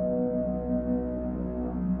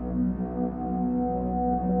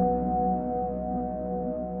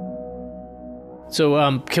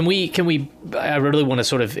 So can we? I really want to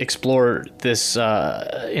sort of explore this.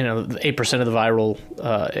 8% of the viral,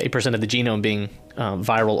 8% of the genome being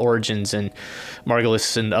viral origins, and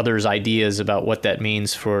Margulis and others' ideas about what that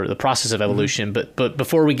means for the process of evolution. Mm-hmm. But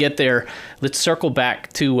before we get there, let's circle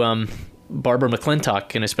back to Barbara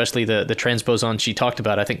McClintock, and especially the transposon she talked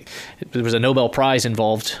about. I think there was a Nobel Prize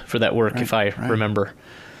involved for that work, if I remember.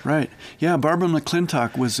 Right. Yeah, Barbara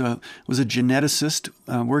McClintock was a geneticist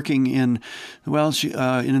working in the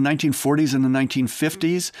 1940s and the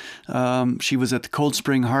 1950s. She was at the Cold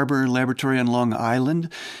Spring Harbor Laboratory on Long Island.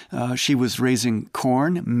 She was raising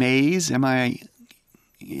corn, maize, M-A-I-Z-E,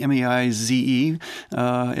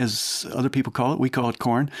 as other people call it. We call it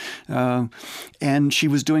corn. And she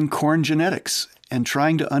was doing corn genetics and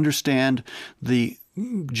trying to understand the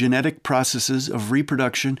genetic processes of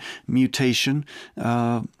reproduction, mutation,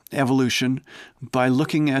 evolution, by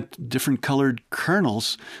looking at different colored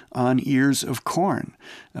kernels on ears of corn.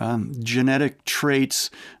 Genetic traits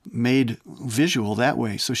made visual that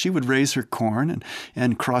way. So she would raise her corn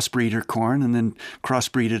and crossbreed her corn and then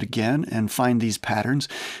crossbreed it again and find these patterns.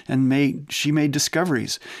 And she made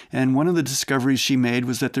discoveries. And one of the discoveries she made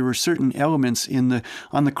was that there were certain elements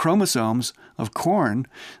on the chromosomes of corn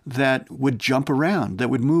that would jump around, that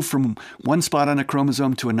would move from one spot on a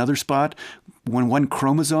chromosome to another spot, one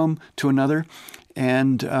chromosome to another.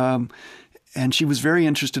 And she was very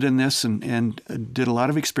interested in this and did a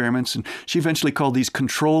lot of experiments. And she eventually called these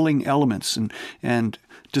controlling elements and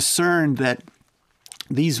discerned that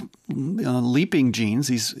these leaping genes,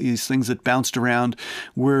 these things that bounced around,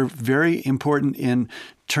 were very important in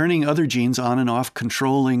turning other genes on and off,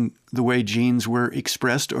 controlling the way genes were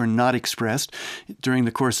expressed or not expressed during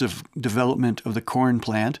the course of development of the corn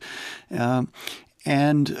plant.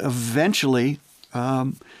 And eventually,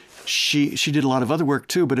 she did a lot of other work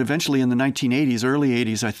too, but eventually in the 1980s, early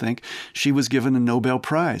 80s, I think, she was given a Nobel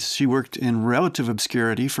Prize. She worked in relative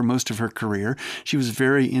obscurity for most of her career. She was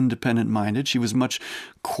very independent-minded. She was much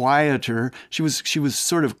quieter. She was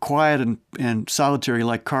sort of quiet and solitary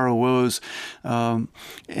like Carl Woese,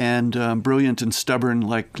 and brilliant and stubborn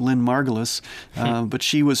like Lynn Margulis, but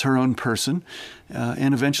she was her own person.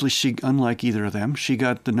 And eventually unlike either of them, she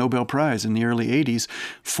got the Nobel Prize in the early 80s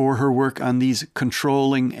for her work on these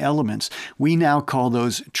controlling elements. We now call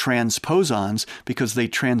those transposons because they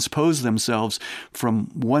transpose themselves from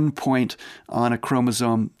one point on a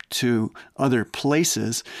chromosome to other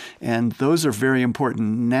places. And those are very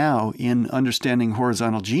important now in understanding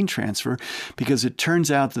horizontal gene transfer, because it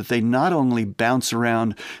turns out that they not only bounce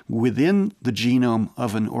around within the genome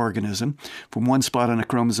of an organism from one spot on a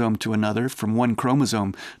chromosome to another, from one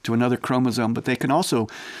chromosome to another chromosome, but they can also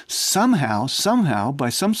somehow, by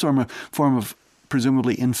some form of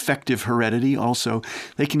presumably infective heredity also,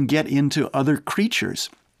 they can get into other creatures.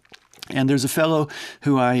 And there's a fellow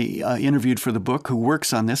who I interviewed for the book who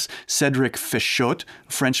works on this, Cédric Fichot,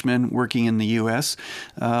 a Frenchman working in the U.S.,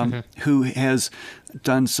 who has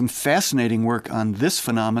done some fascinating work on this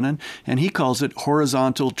phenomenon, and he calls it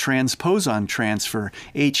horizontal transposon transfer,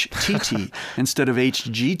 HTT, instead of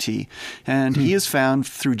HGT. And he has found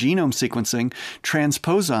through genome sequencing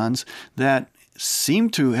transposons that seem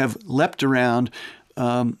to have leapt around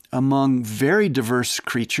among very diverse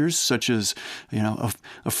creatures, such as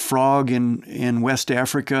a frog in West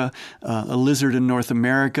Africa, a lizard in North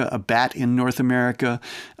America, a bat in North America,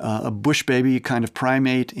 a bush baby, a kind of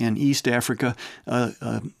primate in East Africa,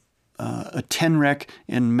 a tenrec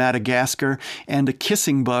in Madagascar, and a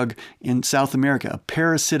kissing bug in South America, a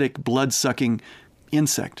parasitic blood-sucking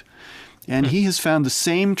insect. And he has found the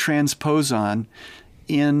same transposon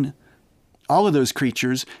in all of those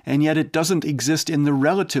creatures, and yet it doesn't exist in the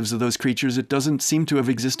relatives of those creatures. It doesn't seem to have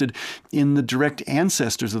existed in the direct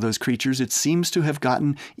ancestors of those creatures. It seems to have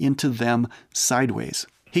gotten into them sideways.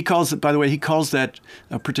 He calls it, by the way, that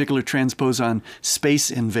particular transposon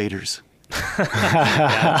space invaders. Yeah,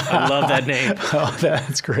 I love that name. Oh,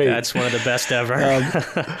 that's great. That's one of the best ever.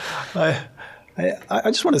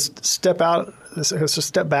 I just want to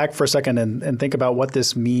step back for a second and think about what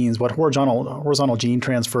this means, what horizontal gene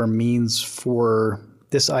transfer means for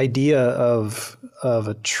this idea of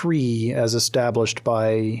a tree as established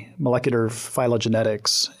by molecular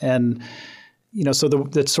phylogenetics. And, so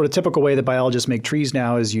the sort of typical way that biologists make trees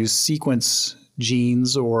now is you sequence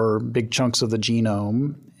genes or big chunks of the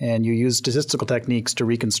genome, and you use statistical techniques to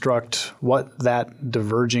reconstruct what that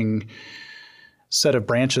diverging set of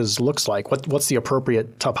branches looks like. What's the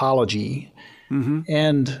appropriate topology? Mm-hmm.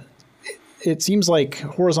 And it seems like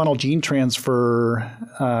horizontal gene transfer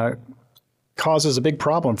causes a big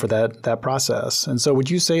problem for that process. And so would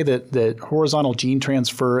you say that horizontal gene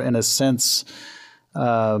transfer, in a sense,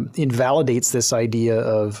 invalidates this idea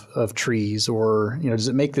of trees? Or does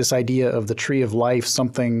it make this idea of the tree of life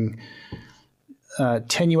something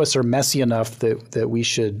tenuous or messy enough that we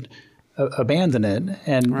should abandon it?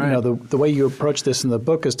 And right. The way you approach this in the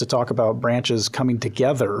book is to talk about branches coming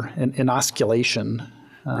together in osculation,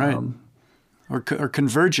 right? Or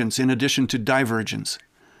convergence in addition to divergence.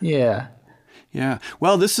 Yeah.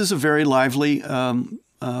 Well, this is a very lively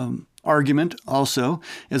argument also,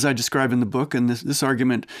 as I describe in the book. And this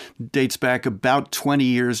argument dates back about 20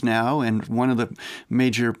 years now. And one of the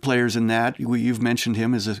major players in that, you've mentioned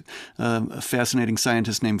him, is a fascinating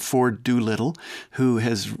scientist named Ford Doolittle, who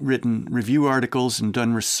has written review articles and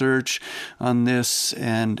done research on this.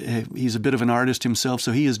 And he's a bit of an artist himself.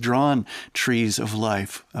 So he has drawn trees of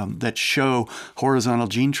life that show horizontal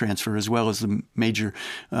gene transfer as well as the major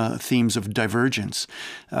themes of divergence.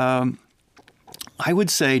 I would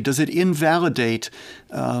say, does it invalidate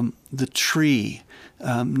the tree?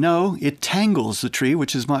 No, it tangles the tree,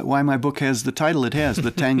 which is why my book has the title it has,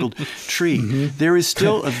 The Tangled Tree. Mm-hmm. There is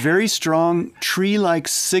still a very strong tree-like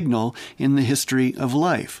signal in the history of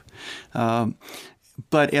life.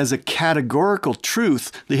 But as a categorical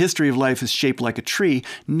truth, the history of life is shaped like a tree.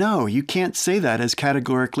 No, you can't say that as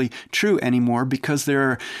categorically true anymore, because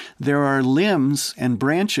there are limbs and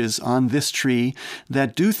branches on this tree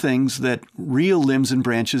that do things that real limbs and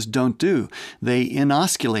branches don't do. They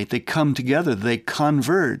inosculate, they come together, they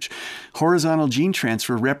converge. Horizontal gene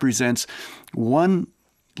transfer represents one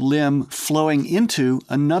limb flowing into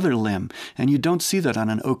another limb, and you don't see that on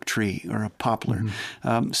an oak tree or a poplar.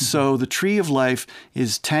 Mm-hmm. So the tree of life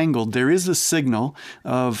is tangled. There is a signal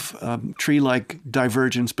of tree-like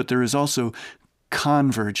divergence, but there is also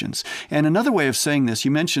convergence. And another way of saying this,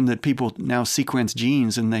 you mentioned that people now sequence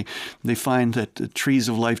genes and they find that the trees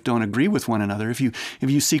of life don't agree with one another. If you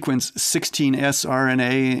sequence 16S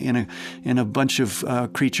RNA in a bunch of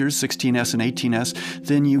creatures, 16S and 18S,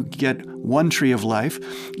 then you get one tree of life.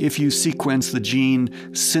 If you sequence the gene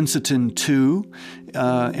syncytin-2,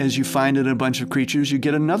 as you find it in a bunch of creatures, you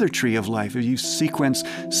get another tree of life. If you sequence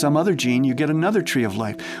some other gene, you get another tree of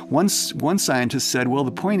life. One scientist said, well,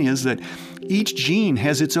 the point is that each gene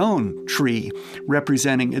has its own tree,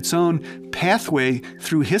 representing its own pathway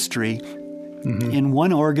through history in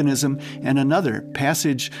one organism and another,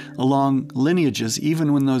 passage along lineages,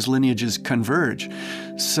 even when those lineages converge.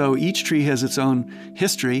 So each tree has its own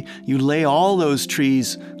history. You lay all those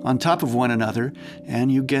trees on top of one another,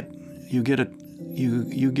 and you get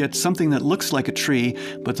something that looks like a tree,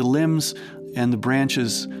 but the limbs and the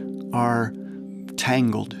branches are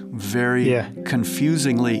tangled, very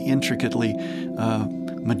confusingly, intricately,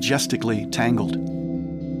 majestically tangled.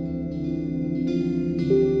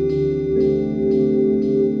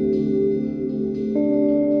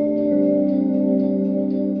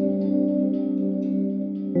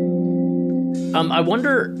 I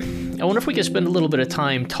wonder if we could spend a little bit of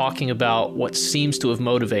time talking about what seems to have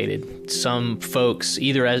motivated some folks,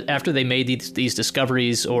 either after they made these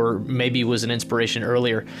discoveries or maybe was an inspiration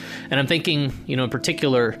earlier. And I'm thinking, in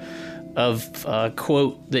particular of a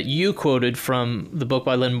quote that you quoted from the book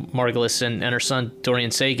by Lynn Margulis and her son,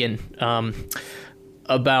 Dorian Sagan,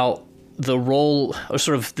 about the role, or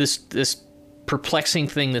sort of this perplexing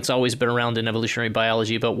thing that's always been around in evolutionary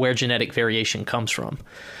biology about where genetic variation comes from.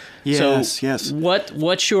 Yes.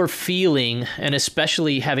 What's your feeling, and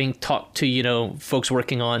especially having talked to, folks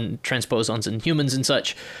working on transposons in humans and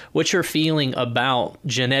such, what's your feeling about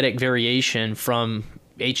genetic variation from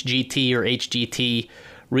HGT or HGT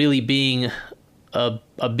really being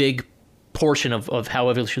a big portion of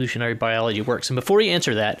how evolutionary biology works? And before you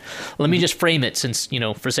answer that, let me just frame it, since,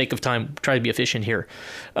 for sake of time, try to be efficient here.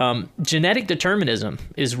 Genetic determinism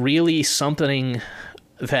is really something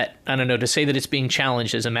that, I don't know, to say that it's being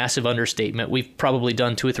challenged is a massive understatement. We've probably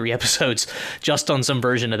done 2 or 3 episodes just on some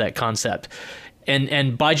version of that concept.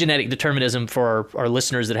 And by genetic determinism, for our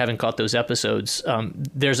listeners that haven't caught those episodes,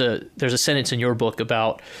 there's a sentence in your book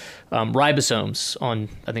about ribosomes on,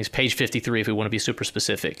 I think it's page 53 if we want to be super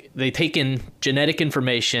specific. They take in genetic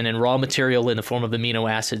information and raw material in the form of amino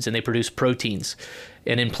acids, and they produce proteins.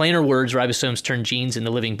 And in plainer words, ribosomes turn genes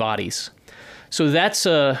into living bodies. So that's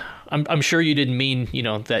I'm sure you didn't mean,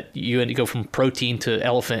 that you had to go from protein to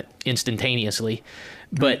elephant instantaneously,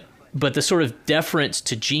 but the sort of deference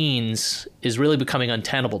to genes is really becoming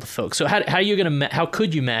untenable to folks. So how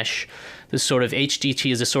could you mesh this sort of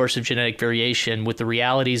HGT as a source of genetic variation with the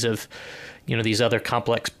realities of, these other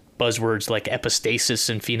complex buzzwords like epistasis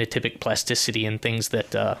and phenotypic plasticity and things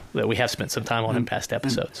that we have spent some time on in past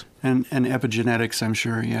episodes? And epigenetics, I'm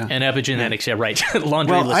sure, yeah. And epigenetics, yeah, right.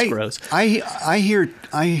 Laundry list grows. I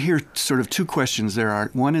hear sort of 2 questions there,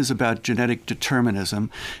 Art. One is about genetic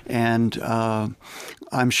determinism, and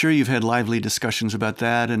I'm sure you've had lively discussions about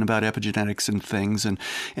that and about epigenetics and things.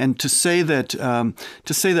 And to say that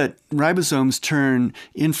ribosomes turn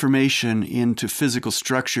information into physical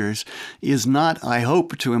structures is not, I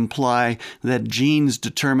hope, to imply that genes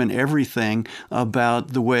determine everything about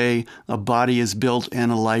the way a body is built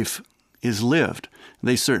and a life is lived.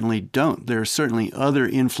 They certainly don't. There are certainly other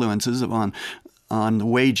influences on the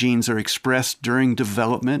way genes are expressed during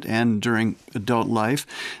development and during adult life,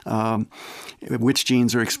 which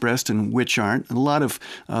genes are expressed and which aren't. A lot of,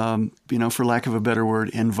 for lack of a better word,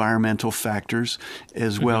 environmental factors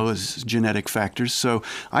as well as genetic factors. So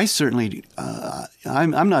I certainly,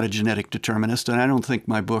 I'm not a genetic determinist, and I don't think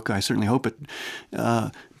my book, I certainly hope it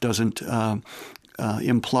doesn't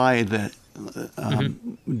imply that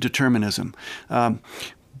determinism.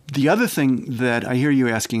 The other thing that I hear you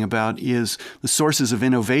asking about is the sources of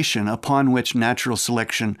innovation upon which natural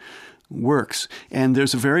selection works. And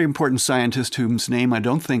there's a very important scientist whose name I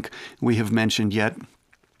don't think we have mentioned yet,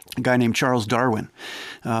 a guy named Charles Darwin.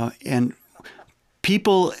 And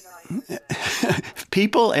people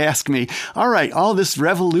ask me, all right, all this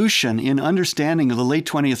revolution in understanding of the late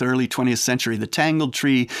 20th, early 20th century, the tangled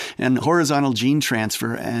tree and horizontal gene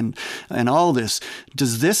transfer and all this,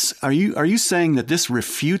 are you saying that this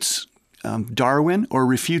refutes Darwin or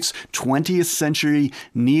refutes 20th century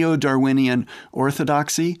neo-Darwinian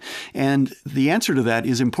orthodoxy? And the answer to that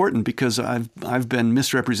is important because I've been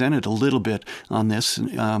misrepresented a little bit on this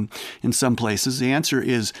in some places. The answer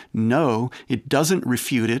is no, it doesn't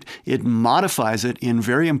refute it. It modifies it in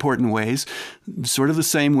very important ways, sort of the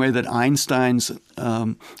same way that Einstein's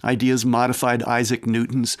ideas modified Isaac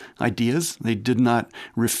Newton's ideas. They did not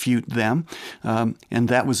refute them. And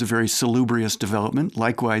that was a very salubrious development.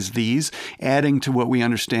 Likewise, these, adding to what we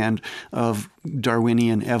understand of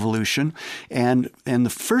Darwinian evolution. And the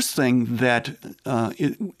first thing that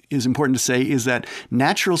is important to say is that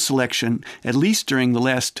natural selection, at least during the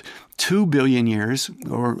last 2 billion years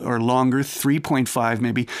or longer, 3.5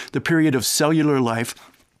 maybe, the period of cellular life,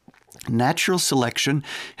 natural selection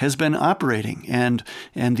has been operating. And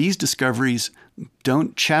these discoveries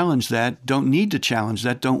don't challenge that, don't need to challenge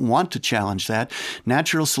that, don't want to challenge that.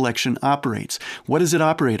 Natural selection operates. What does it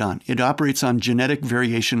operate on? It operates on genetic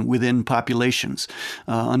variation within populations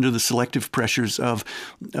under the selective pressures of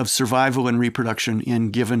survival and reproduction in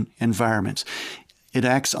given environments. It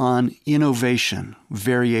acts on innovation,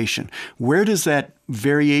 variation. Where does that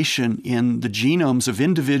variation in the genomes of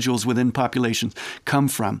individuals within populations come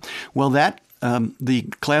from? Well, the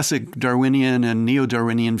classic Darwinian and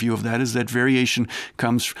neo-Darwinian view of that is that variation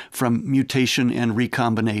comes from mutation and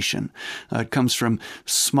recombination. It comes from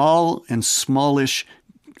small and smallish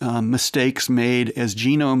mistakes made as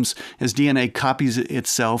DNA copies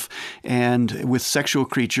itself, and with sexual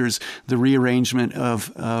creatures, the rearrangement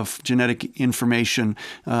of genetic information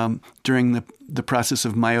during the process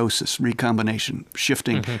of meiosis, recombination,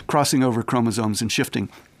 shifting, crossing over chromosomes and shifting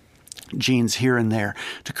genes here and there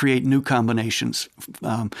to create new combinations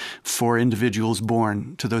for individuals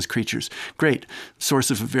born to those creatures. Great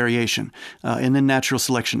source of variation. And then natural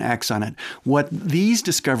selection acts on it. What these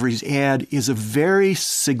discoveries add is a very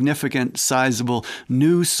significant, sizable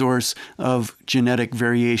new source of genetic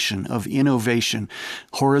variation, of innovation,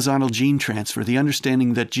 horizontal gene transfer, the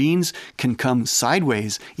understanding that genes can come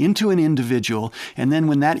sideways into an individual, and then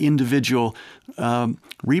when that individual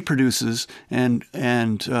reproduces and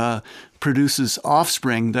produces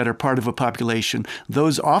offspring that are part of a population,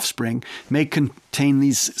 those offspring may contain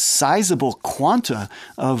these sizable quanta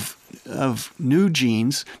of new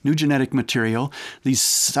genes, new genetic material, these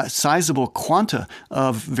sizable quanta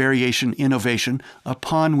of variation, innovation,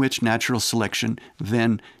 upon which natural selection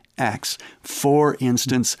then acts. For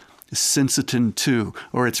instance, syncytin 2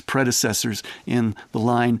 or its predecessors in the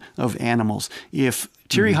line of animals. If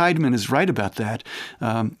Thierry Heidemann is right about that,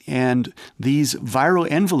 and these viral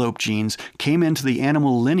envelope genes came into the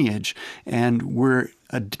animal lineage and were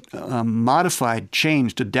modified,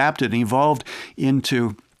 changed, adapted, and evolved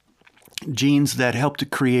into genes that help to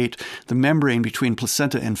create the membrane between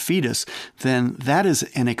placenta and fetus, then that is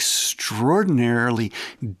an extraordinarily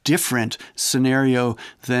different scenario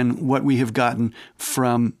than what we have gotten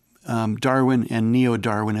from Darwin and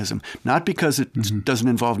neo-Darwinism, not because it doesn't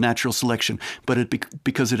involve natural selection, but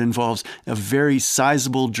because it involves a very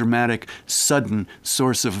sizable, dramatic, sudden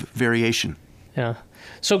source of variation. Yeah.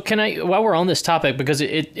 So while we're on this topic, because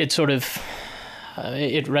it sort of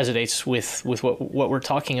it resonates with what we're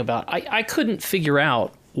talking about, I couldn't figure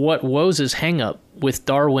out what Wose's hang-up with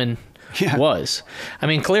Darwin was. I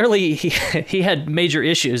mean, clearly he had major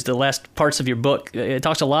issues. The last parts of your book, it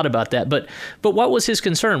talks a lot about that. But what was his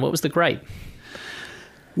concern? What was the gripe?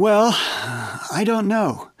 Well, I don't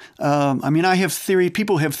know. I mean, I have theory.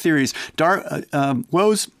 People have theories.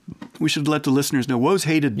 Wose, we should let the listeners know, Wose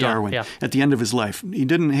hated Darwin at the end of his life. He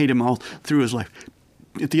didn't hate him all through his life.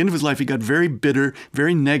 At the end of his life, he got very bitter,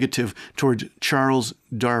 very negative toward Charles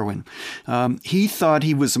Darwin. He thought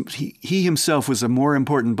he himself was a more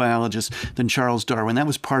important biologist than Charles Darwin. That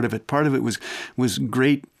was part of it. Part of it was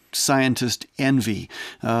great scientist envy.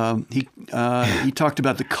 He talked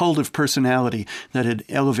about the cult of personality that had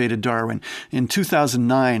elevated Darwin. In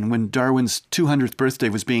 2009, when Darwin's 200th birthday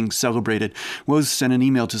was being celebrated, Woese sent an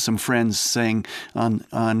email to some friends saying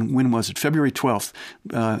on when was it? February 12th,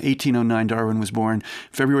 1809, Darwin was born.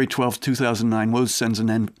 February 12th, 2009, Woese sends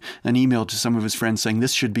an email to some of his friends saying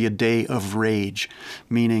this should be a day of rage,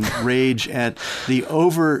 meaning rage at the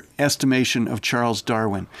overestimation of Charles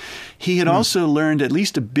Darwin. He had also learned at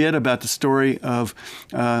least a bit about the story of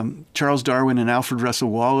Charles Darwin and Alfred Russel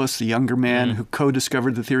Wallace, the younger man who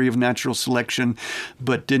co-discovered the theory of natural selection,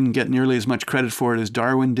 but didn't get nearly as much credit for it as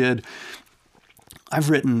Darwin did. I've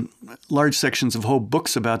written large sections of whole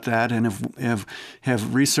books about that and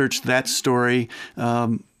have researched that story.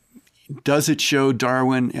 Does it show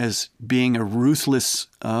Darwin as being a ruthless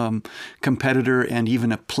competitor and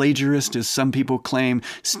even a plagiarist, as some people claim,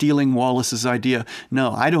 stealing Wallace's idea?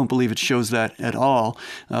 No, I don't believe it shows that at all.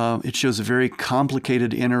 It shows a very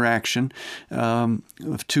complicated interaction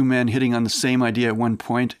of two men hitting on the same idea at one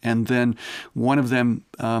point, and then one of them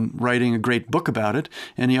writing a great book about it,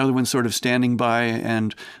 and the other one sort of standing by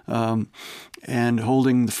and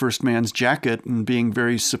holding the first man's jacket and being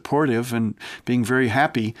very supportive and being very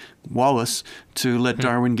happy, Wallace, to let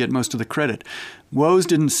Darwin get most of the credit. Woese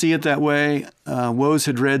didn't see it that way. Woese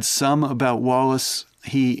had read some about Wallace.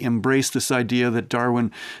 He embraced this idea that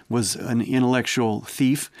Darwin was an intellectual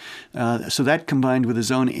thief. So that combined with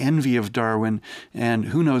his own envy of Darwin and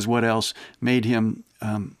who knows what else made him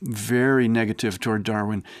very negative toward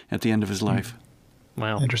Darwin at the end of his life.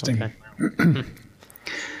 Wow. Interesting. Okay.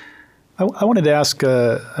 I wanted to ask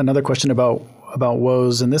another question about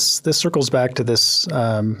Woese, and this circles back to this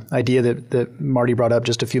idea that Marty brought up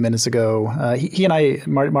just a few minutes ago.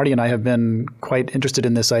 Marty and I have been quite interested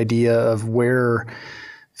in this idea of where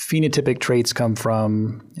phenotypic traits come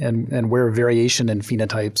from and where variation in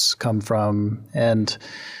phenotypes come from. And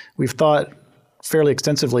we've thought fairly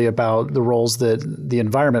extensively about the roles that the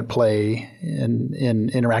environment play in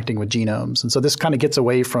interacting with genomes. And so this kind of gets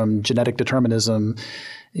away from genetic determinism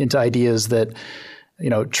into ideas that,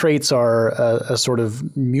 traits are a sort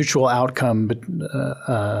of mutual outcome,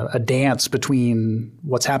 a dance between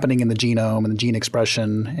what's happening in the genome and the gene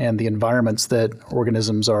expression and the environments that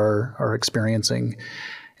organisms are experiencing.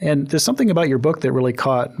 And there's something about your book that really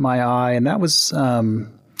caught my eye, and that was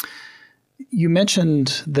you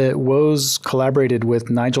mentioned that Woese collaborated with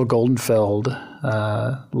Nigel Goldenfeld,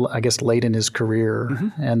 I guess late in his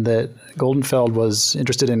career, and that Goldenfeld was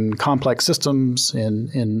interested in complex systems,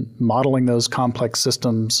 in modeling those complex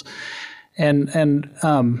systems. And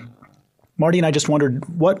Marty and I just wondered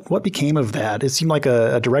what became of that. It seemed like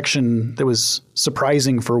a direction that was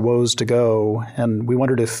surprising for Woese to go, and we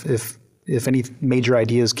wondered if any major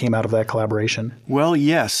ideas came out of that collaboration. Well,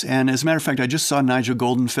 yes. And as a matter of fact, I just saw Nigel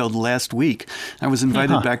Goldenfeld last week. I was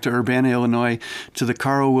invited back to Urbana, Illinois, to the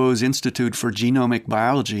Carl Woese Institute for Genomic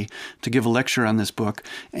Biology to give a lecture on this book.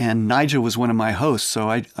 And Nigel was one of my hosts. So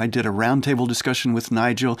I did a roundtable discussion with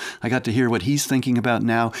Nigel. I got to hear what he's thinking about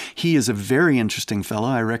now. He is a very interesting fellow.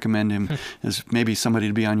 I recommend him as maybe somebody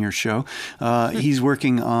to be on your show. He's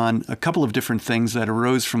working on a couple of different things that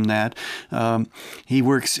arose from that. He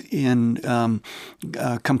works in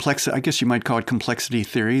complex, I guess you might call it complexity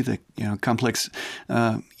theory, the complex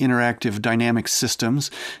interactive dynamic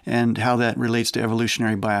systems and how that relates to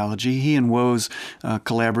evolutionary biology. He and Woese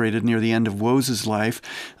collaborated near the end of Woese's life.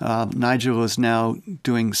 Nigel is now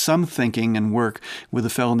doing some thinking and work with a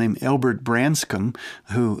fellow named Elbert Branscombe,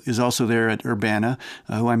 who is also there at Urbana,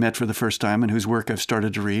 who I met for the first time and whose work I've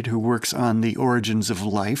started to read, who works on the origins of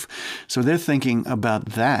life. So they're thinking about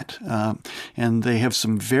that. And they have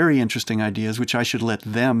some very interesting ideas, which I should let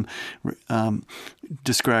them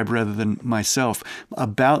describe rather than myself,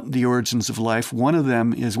 about the origins of life. One of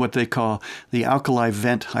them is what they call the alkali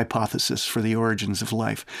vent hypothesis for the origins of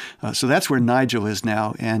life. So that's where Nigel is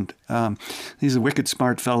now, and he's a wicked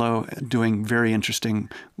smart fellow doing very interesting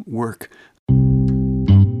work.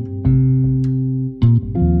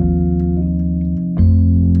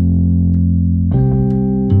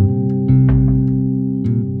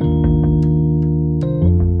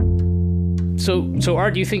 So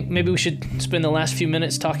Art, do you think maybe we should spend the last few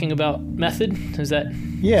minutes talking about method? Is that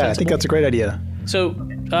sensible? I think that's a great idea. So,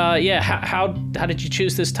 how did you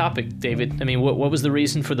choose this topic, David? I mean, what was the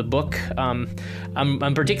reason for the book? I'm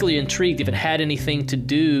particularly intrigued if it had anything to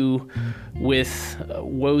do with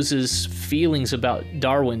Woese's feelings about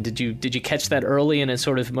Darwin. Did you catch that early and it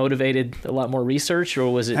sort of motivated a lot more research,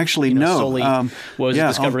 or was it actually no solely Woese's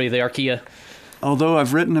discovery of the archaea? although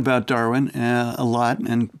I've written about Darwin a lot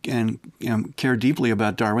and care deeply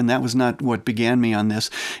about Darwin, that was not what began me on this.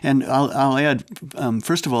 And I'll add,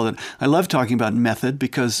 first of all, that I love talking about method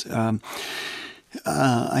because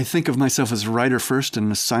I think of myself as a writer first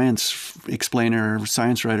and a science explainer,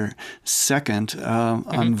 science writer second.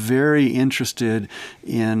 I'm very interested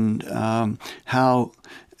in how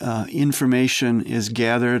information is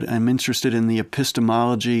gathered. I'm interested in the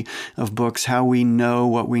epistemology of books, how we know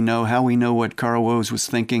what we know, how we know what Carl Woese was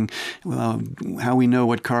thinking, how we know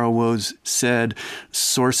what Carl Woese said,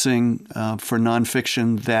 sourcing for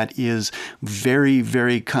nonfiction that is very,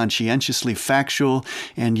 very conscientiously factual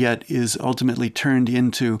and yet is ultimately turned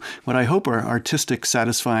into what I hope are artistic,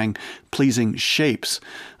 satisfying, pleasing shapes.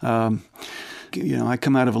 I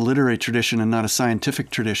come out of a literary tradition and not a scientific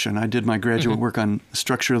tradition. I did my graduate work on the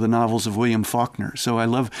structure of the novels of William Faulkner. So I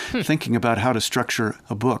love thinking about how to structure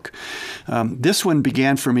a book. This one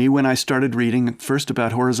began for me when I started reading first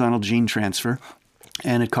about horizontal gene transfer.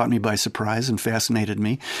 And it caught me by surprise and fascinated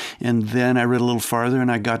me. And then I read a little farther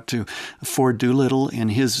and I got to Ford Doolittle and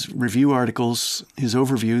his review articles, his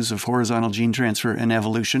overviews of horizontal gene transfer and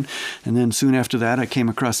evolution. And then soon after that, I came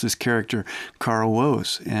across this character, Carl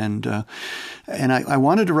Woese. And I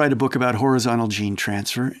wanted to write a book about horizontal gene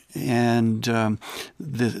transfer and the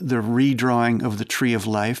redrawing of the tree of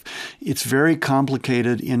life. It's very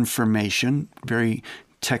complicated information, very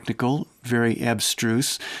technical, very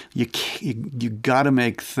abstruse. You got to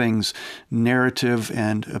make things narrative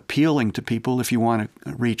and appealing to people if you want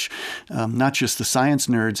to reach not just the science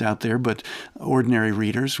nerds out there, but ordinary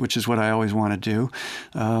readers, which is what I always want to do.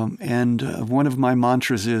 And one of my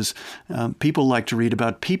mantras is people like to read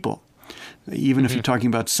about people. Even if you're talking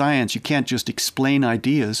about science, you can't just explain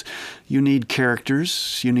ideas. You need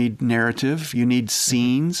characters, you need narrative, you need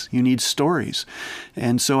scenes, you need stories.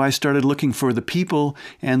 And so I started looking for the people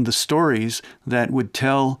and the stories that would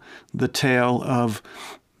tell the tale of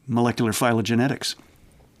molecular phylogenetics.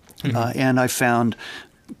 And I found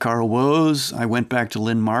Carl Woese. I went back to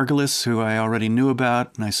Lynn Margulis, who I already knew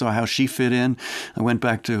about, and I saw how she fit in. I went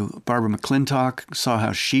back to Barbara McClintock, saw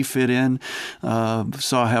how she fit in,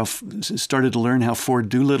 started to learn how Ford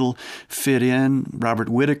Doolittle fit in, Robert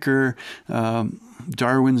Whitaker,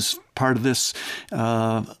 Darwin's part of this,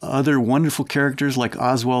 other wonderful characters like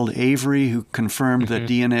Oswald Avery, who confirmed that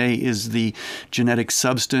DNA is the genetic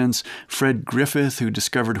substance, Fred Griffith, who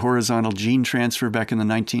discovered horizontal gene transfer back in the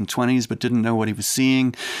 1920s but didn't know what he was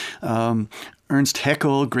seeing, Ernst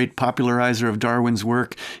Haeckel, great popularizer of Darwin's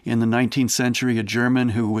work in the 19th century, a German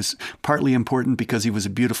who was partly important because he was a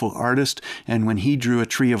beautiful artist, and when he drew a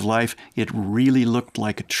tree of life, it really looked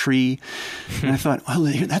like a tree. And I thought, well,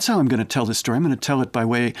 that's how I'm going to tell this story. I'm going to tell it by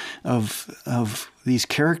way of these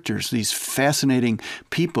characters, these fascinating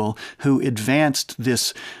people who advanced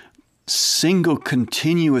this single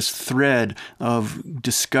continuous thread of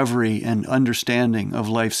discovery and understanding of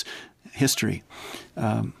life's history.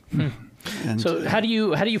 So how do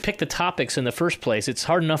you pick the topics in the first place? It's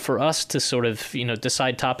hard enough for us to sort of,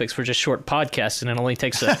 decide topics for just short podcasts, and it only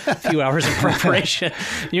takes a few hours of preparation.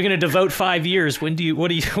 You're going to devote 5 years. What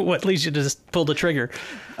leads you to just pull the trigger?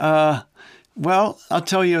 Well, I'll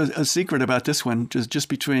tell you a secret about this one, just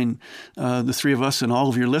between the three of us and all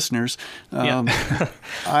of your listeners.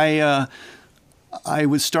 I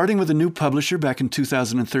was starting with a new publisher back in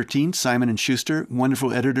 2013, Simon & Schuster,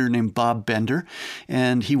 wonderful editor named Bob Bender,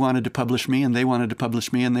 and he wanted to publish me, and they wanted to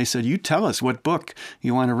publish me, and they said, you tell us what book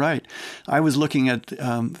you want to write. I was looking at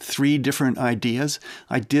 3 different ideas.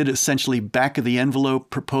 I did essentially back-of-the-envelope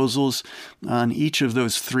proposals on each of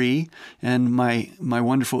those 3, and my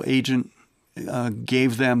wonderful agent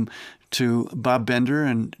gave them to Bob Bender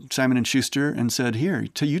and Simon & Schuster and said, here,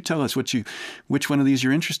 you tell us which one of these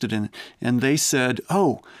you're interested in. And they said,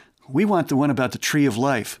 oh, we want the one about the tree of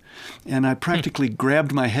life. And I practically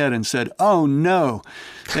grabbed my head and said, oh, no.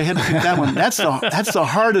 They had to pick that one. That's the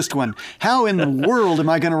hardest one. How in the world am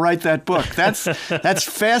I going to write that book? That's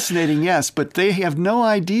fascinating, yes, but they have no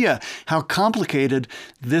idea how complicated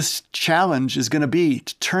this challenge is going to be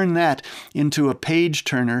to turn that into a page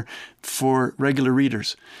turner for regular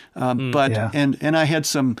readers. And I had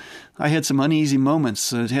some uneasy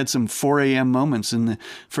moments. I had some 4 a.m. moments in the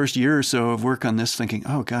first year or so of work on this, thinking,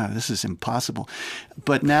 oh God, this is impossible.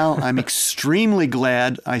 But now I'm extremely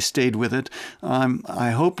glad I stayed with it. I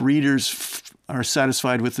hope readers are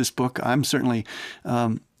satisfied with this book. I'm certainly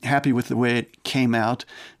happy with the way it came out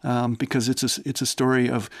because it's a story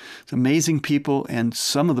of amazing people and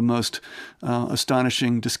some of the most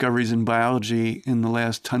astonishing discoveries in biology in the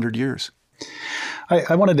last 100 years.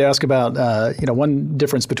 I wanted to ask about, one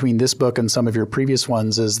difference between this book and some of your previous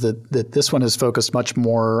ones is that this one is focused much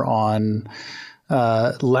more on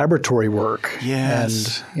laboratory work.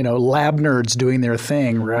 Yes. And, lab nerds doing their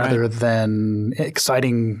thing rather than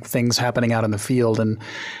exciting things happening out in the field. And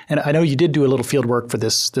I know you did do a little field work for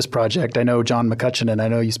this project. I know John McCutcheon, and I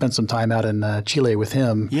know you spent some time out in Chile with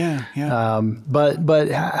him. Yeah.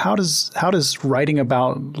 But how does writing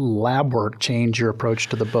about lab work change your approach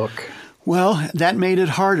to the book? Well, that made it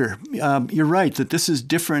harder. You're right that this is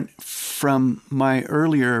different from my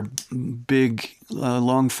earlier big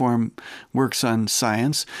long-form works on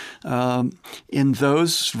science. In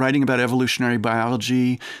those, writing about evolutionary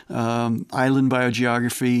biology, island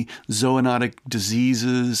biogeography, zoonotic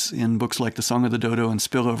diseases in books like The Song of the Dodo and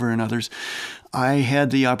Spillover and others, I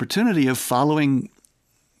had the opportunity of following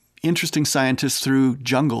interesting scientists through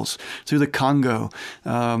jungles, through the Congo,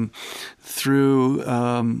 through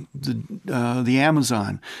the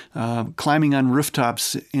Amazon, climbing on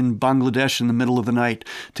rooftops in Bangladesh in the middle of the night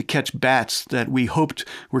to catch bats that we hoped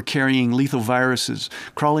were carrying lethal viruses,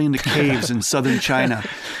 crawling into caves in southern China.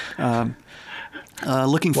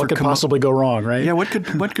 Looking for what could possibly go wrong, right? Yeah, what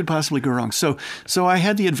could possibly go wrong? So I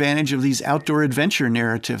had the advantage of these outdoor adventure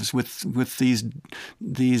narratives with these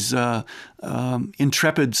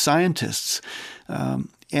intrepid scientists.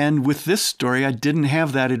 And with this story, I didn't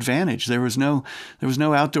have that advantage. There was no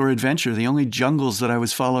outdoor adventure. The only jungles that I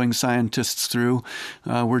was following scientists through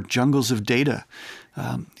were jungles of data.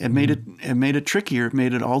 It made it trickier. It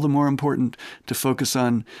made it all the more important to focus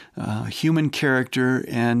on human character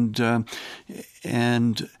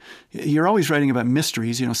and you're always writing about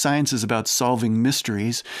mysteries. Science is about solving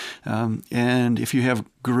mysteries. And if you have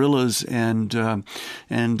gorillas and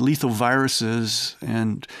lethal viruses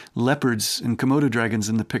and leopards and Komodo dragons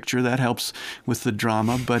in the picture, that helps with the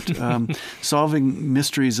drama. But solving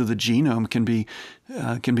mysteries of the genome can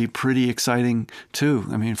be pretty exciting too.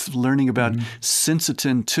 I mean, learning about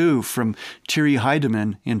syncytin 2 from Thierry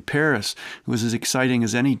Heidemann in Paris was as exciting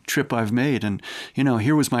as any trip I've made. And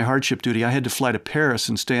here was my hardship duty. I had to fly to Paris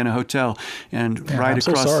and stay in a hotel and ride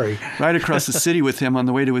across the city with him on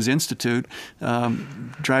the way to his institute,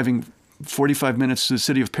 driving 45 minutes to the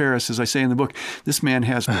city of Paris. As I say in the book, this man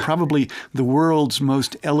has probably the world's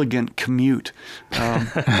most elegant commute. And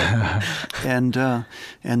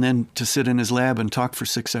then to sit in his lab and talk for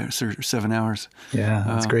 6 or 7 hours. Yeah,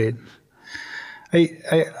 that's great.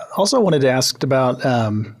 I also wanted to ask about,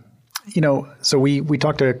 so we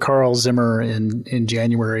talked to Carl Zimmer in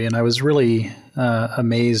January, and I was really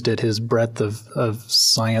amazed at his breadth of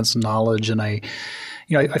science knowledge. And I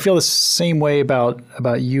feel the same way about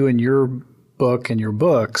you and your book and your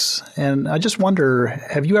books. And I just wonder,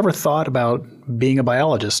 have you ever thought about being a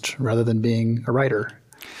biologist rather than being a writer?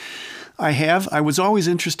 I have. I was always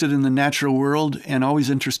interested in the natural world and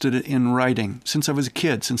always interested in writing. Since I was a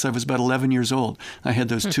kid, since I was about 11 years old, I had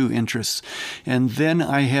those two interests. And then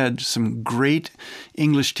I had some great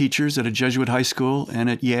English teachers at a Jesuit high school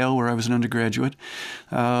and at Yale, where I was an undergraduate.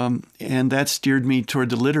 And that steered me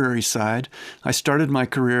toward the literary side. I started my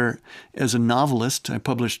career as a novelist. I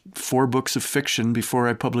published 4 books of fiction before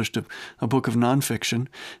I published a book of nonfiction.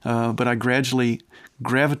 But I gradually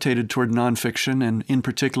gravitated toward nonfiction, and in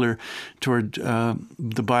particular toward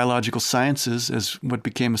the biological sciences as what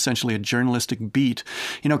became essentially a journalistic beat.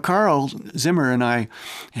 Carl Zimmer and I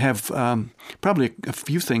have probably a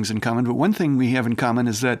few things in common, but one thing we have in common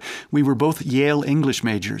is that we were both Yale English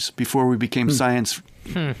majors before we became science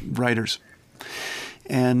writers.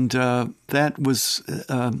 And that was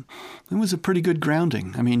a pretty good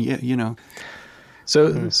grounding. I mean,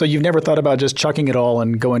 So you've never thought about just chucking it all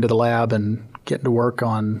and going to the lab and getting to work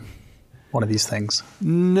on one of these things?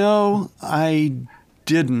 No, I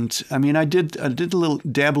didn't. I mean, I did a little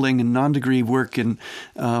dabbling in non-degree work in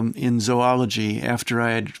zoology after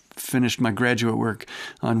I had finished my graduate work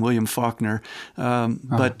on William Faulkner.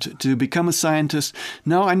 But to become a scientist,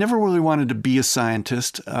 no, I never really wanted to be a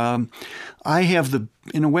scientist. I have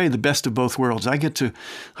in a way, the best of both worlds. I get to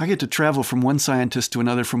travel from one scientist to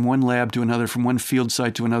another, from one lab to another, from one field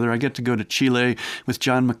site to another. I get to go to Chile with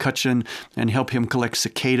John McCutcheon and help him collect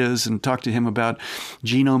cicadas and talk to him about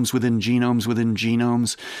genomes within genomes within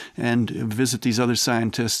genomes and visit these other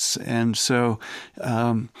scientists. And so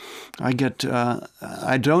I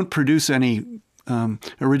don't produce any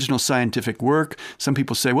original scientific work. Some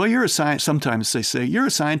people say, well, you're a scientist. Sometimes they say, you're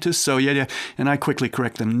a scientist, so yeah. And I quickly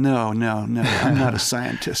correct them. No, I'm not a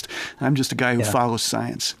scientist. I'm just a guy who follows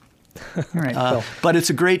science. All right. But it's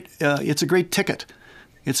a great ticket.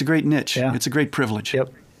 It's a great niche. Yeah. It's a great privilege.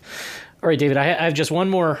 Yep. All right, David, I have just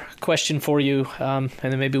one more question for you, and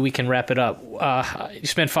then maybe we can wrap it up. You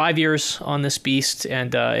spent 5 years on this beast,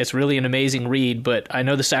 and it's really an amazing read, but I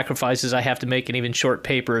know the sacrifices I have to make in even short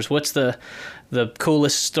papers. What's the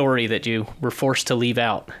coolest story that you were forced to leave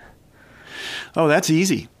out? Oh, that's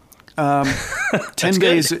easy. 10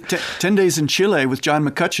 days in Chile with John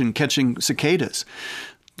McCutcheon catching cicadas.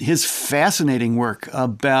 His fascinating work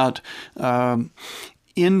about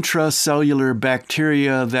intracellular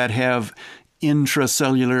bacteria that have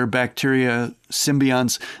intracellular bacteria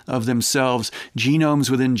symbionts of themselves, genomes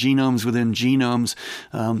within genomes within genomes,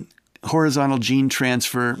 horizontal gene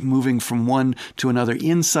transfer, moving from one to another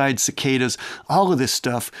inside cicadas, all of this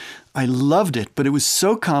stuff. I loved it, but it was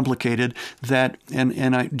so complicated that,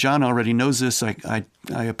 John already knows this, I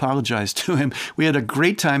apologize to him. We had a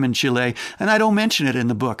great time in Chile, and I don't mention it in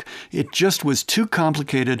the book. It just was too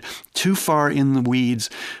complicated, too far in the weeds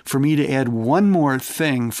for me to add one more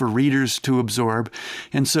thing for readers to absorb.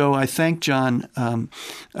 And so I thank John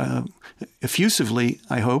effusively,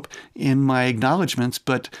 I hope, in my acknowledgments,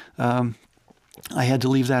 but I had to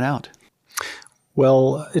leave that out.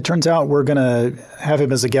 Well, it turns out we're going to have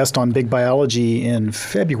him as a guest on Big Biology in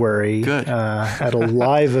February at a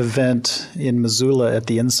live event in Missoula at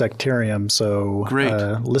the Insectarium. So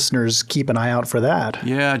listeners, keep an eye out for that.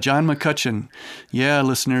 Yeah, John McCutcheon. Yeah,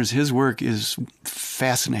 listeners, his work is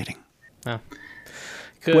fascinating. Oh.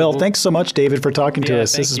 Well, thanks so much, David, for talking to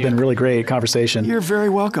us. This has been really great conversation. You're very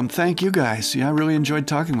welcome. Thank you, guys. Yeah, I really enjoyed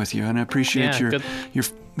talking with you, and I appreciate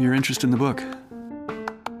your interest in the book.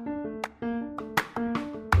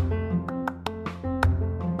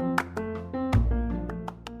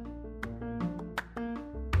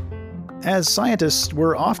 As scientists,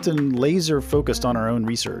 we're often laser focused on our own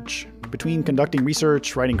research. Between conducting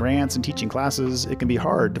research, writing grants, and teaching classes, it can be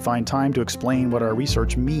hard to find time to explain what our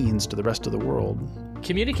research means to the rest of the world.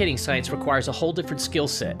 Communicating science requires a whole different skill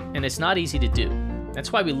set, and it's not easy to do.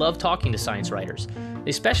 That's why we love talking to science writers.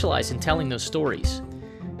 They specialize in telling those stories.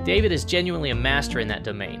 David is genuinely a master in that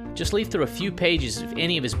domain. Just leaf through a few pages of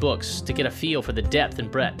any of his books to get a feel for the depth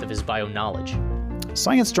and breadth of his bio knowledge.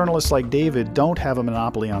 Science journalists like David don't have a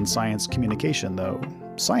monopoly on science communication, though.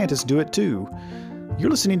 Scientists do it too. You're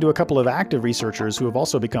listening to a couple of active researchers who have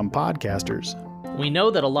also become podcasters. We know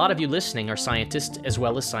that a lot of you listening are scientists as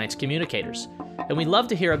well as science communicators, and we'd love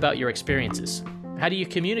to hear about your experiences. How do you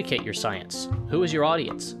communicate your science? Who is your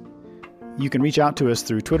audience? You can reach out to us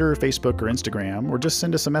through Twitter, Facebook, or Instagram, or just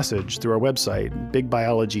send us a message through our website,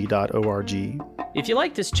 bigbiology.org. If you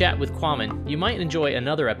like this chat with Kwame, you might enjoy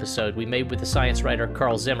another episode we made with the science writer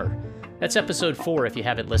Carl Zimmer. That's episode 4 if you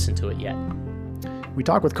haven't listened to it yet. We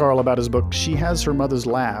talk with Carl about his book, She Has Her Mother's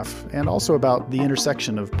Laugh, and also about the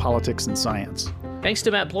intersection of politics and science. Thanks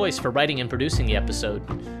to Matt Blois for writing and producing the episode.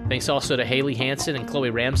 Thanks also to Haley Hansen and Chloe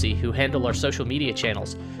Ramsey, who handle our social media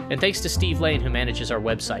channels. And thanks to Steve Lane, who manages our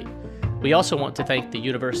website. We also want to thank the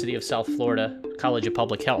University of South Florida College of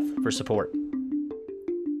Public Health for support.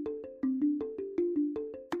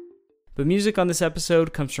 The music on this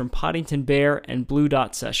episode comes from Poddington Bear and Blue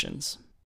Dot Sessions.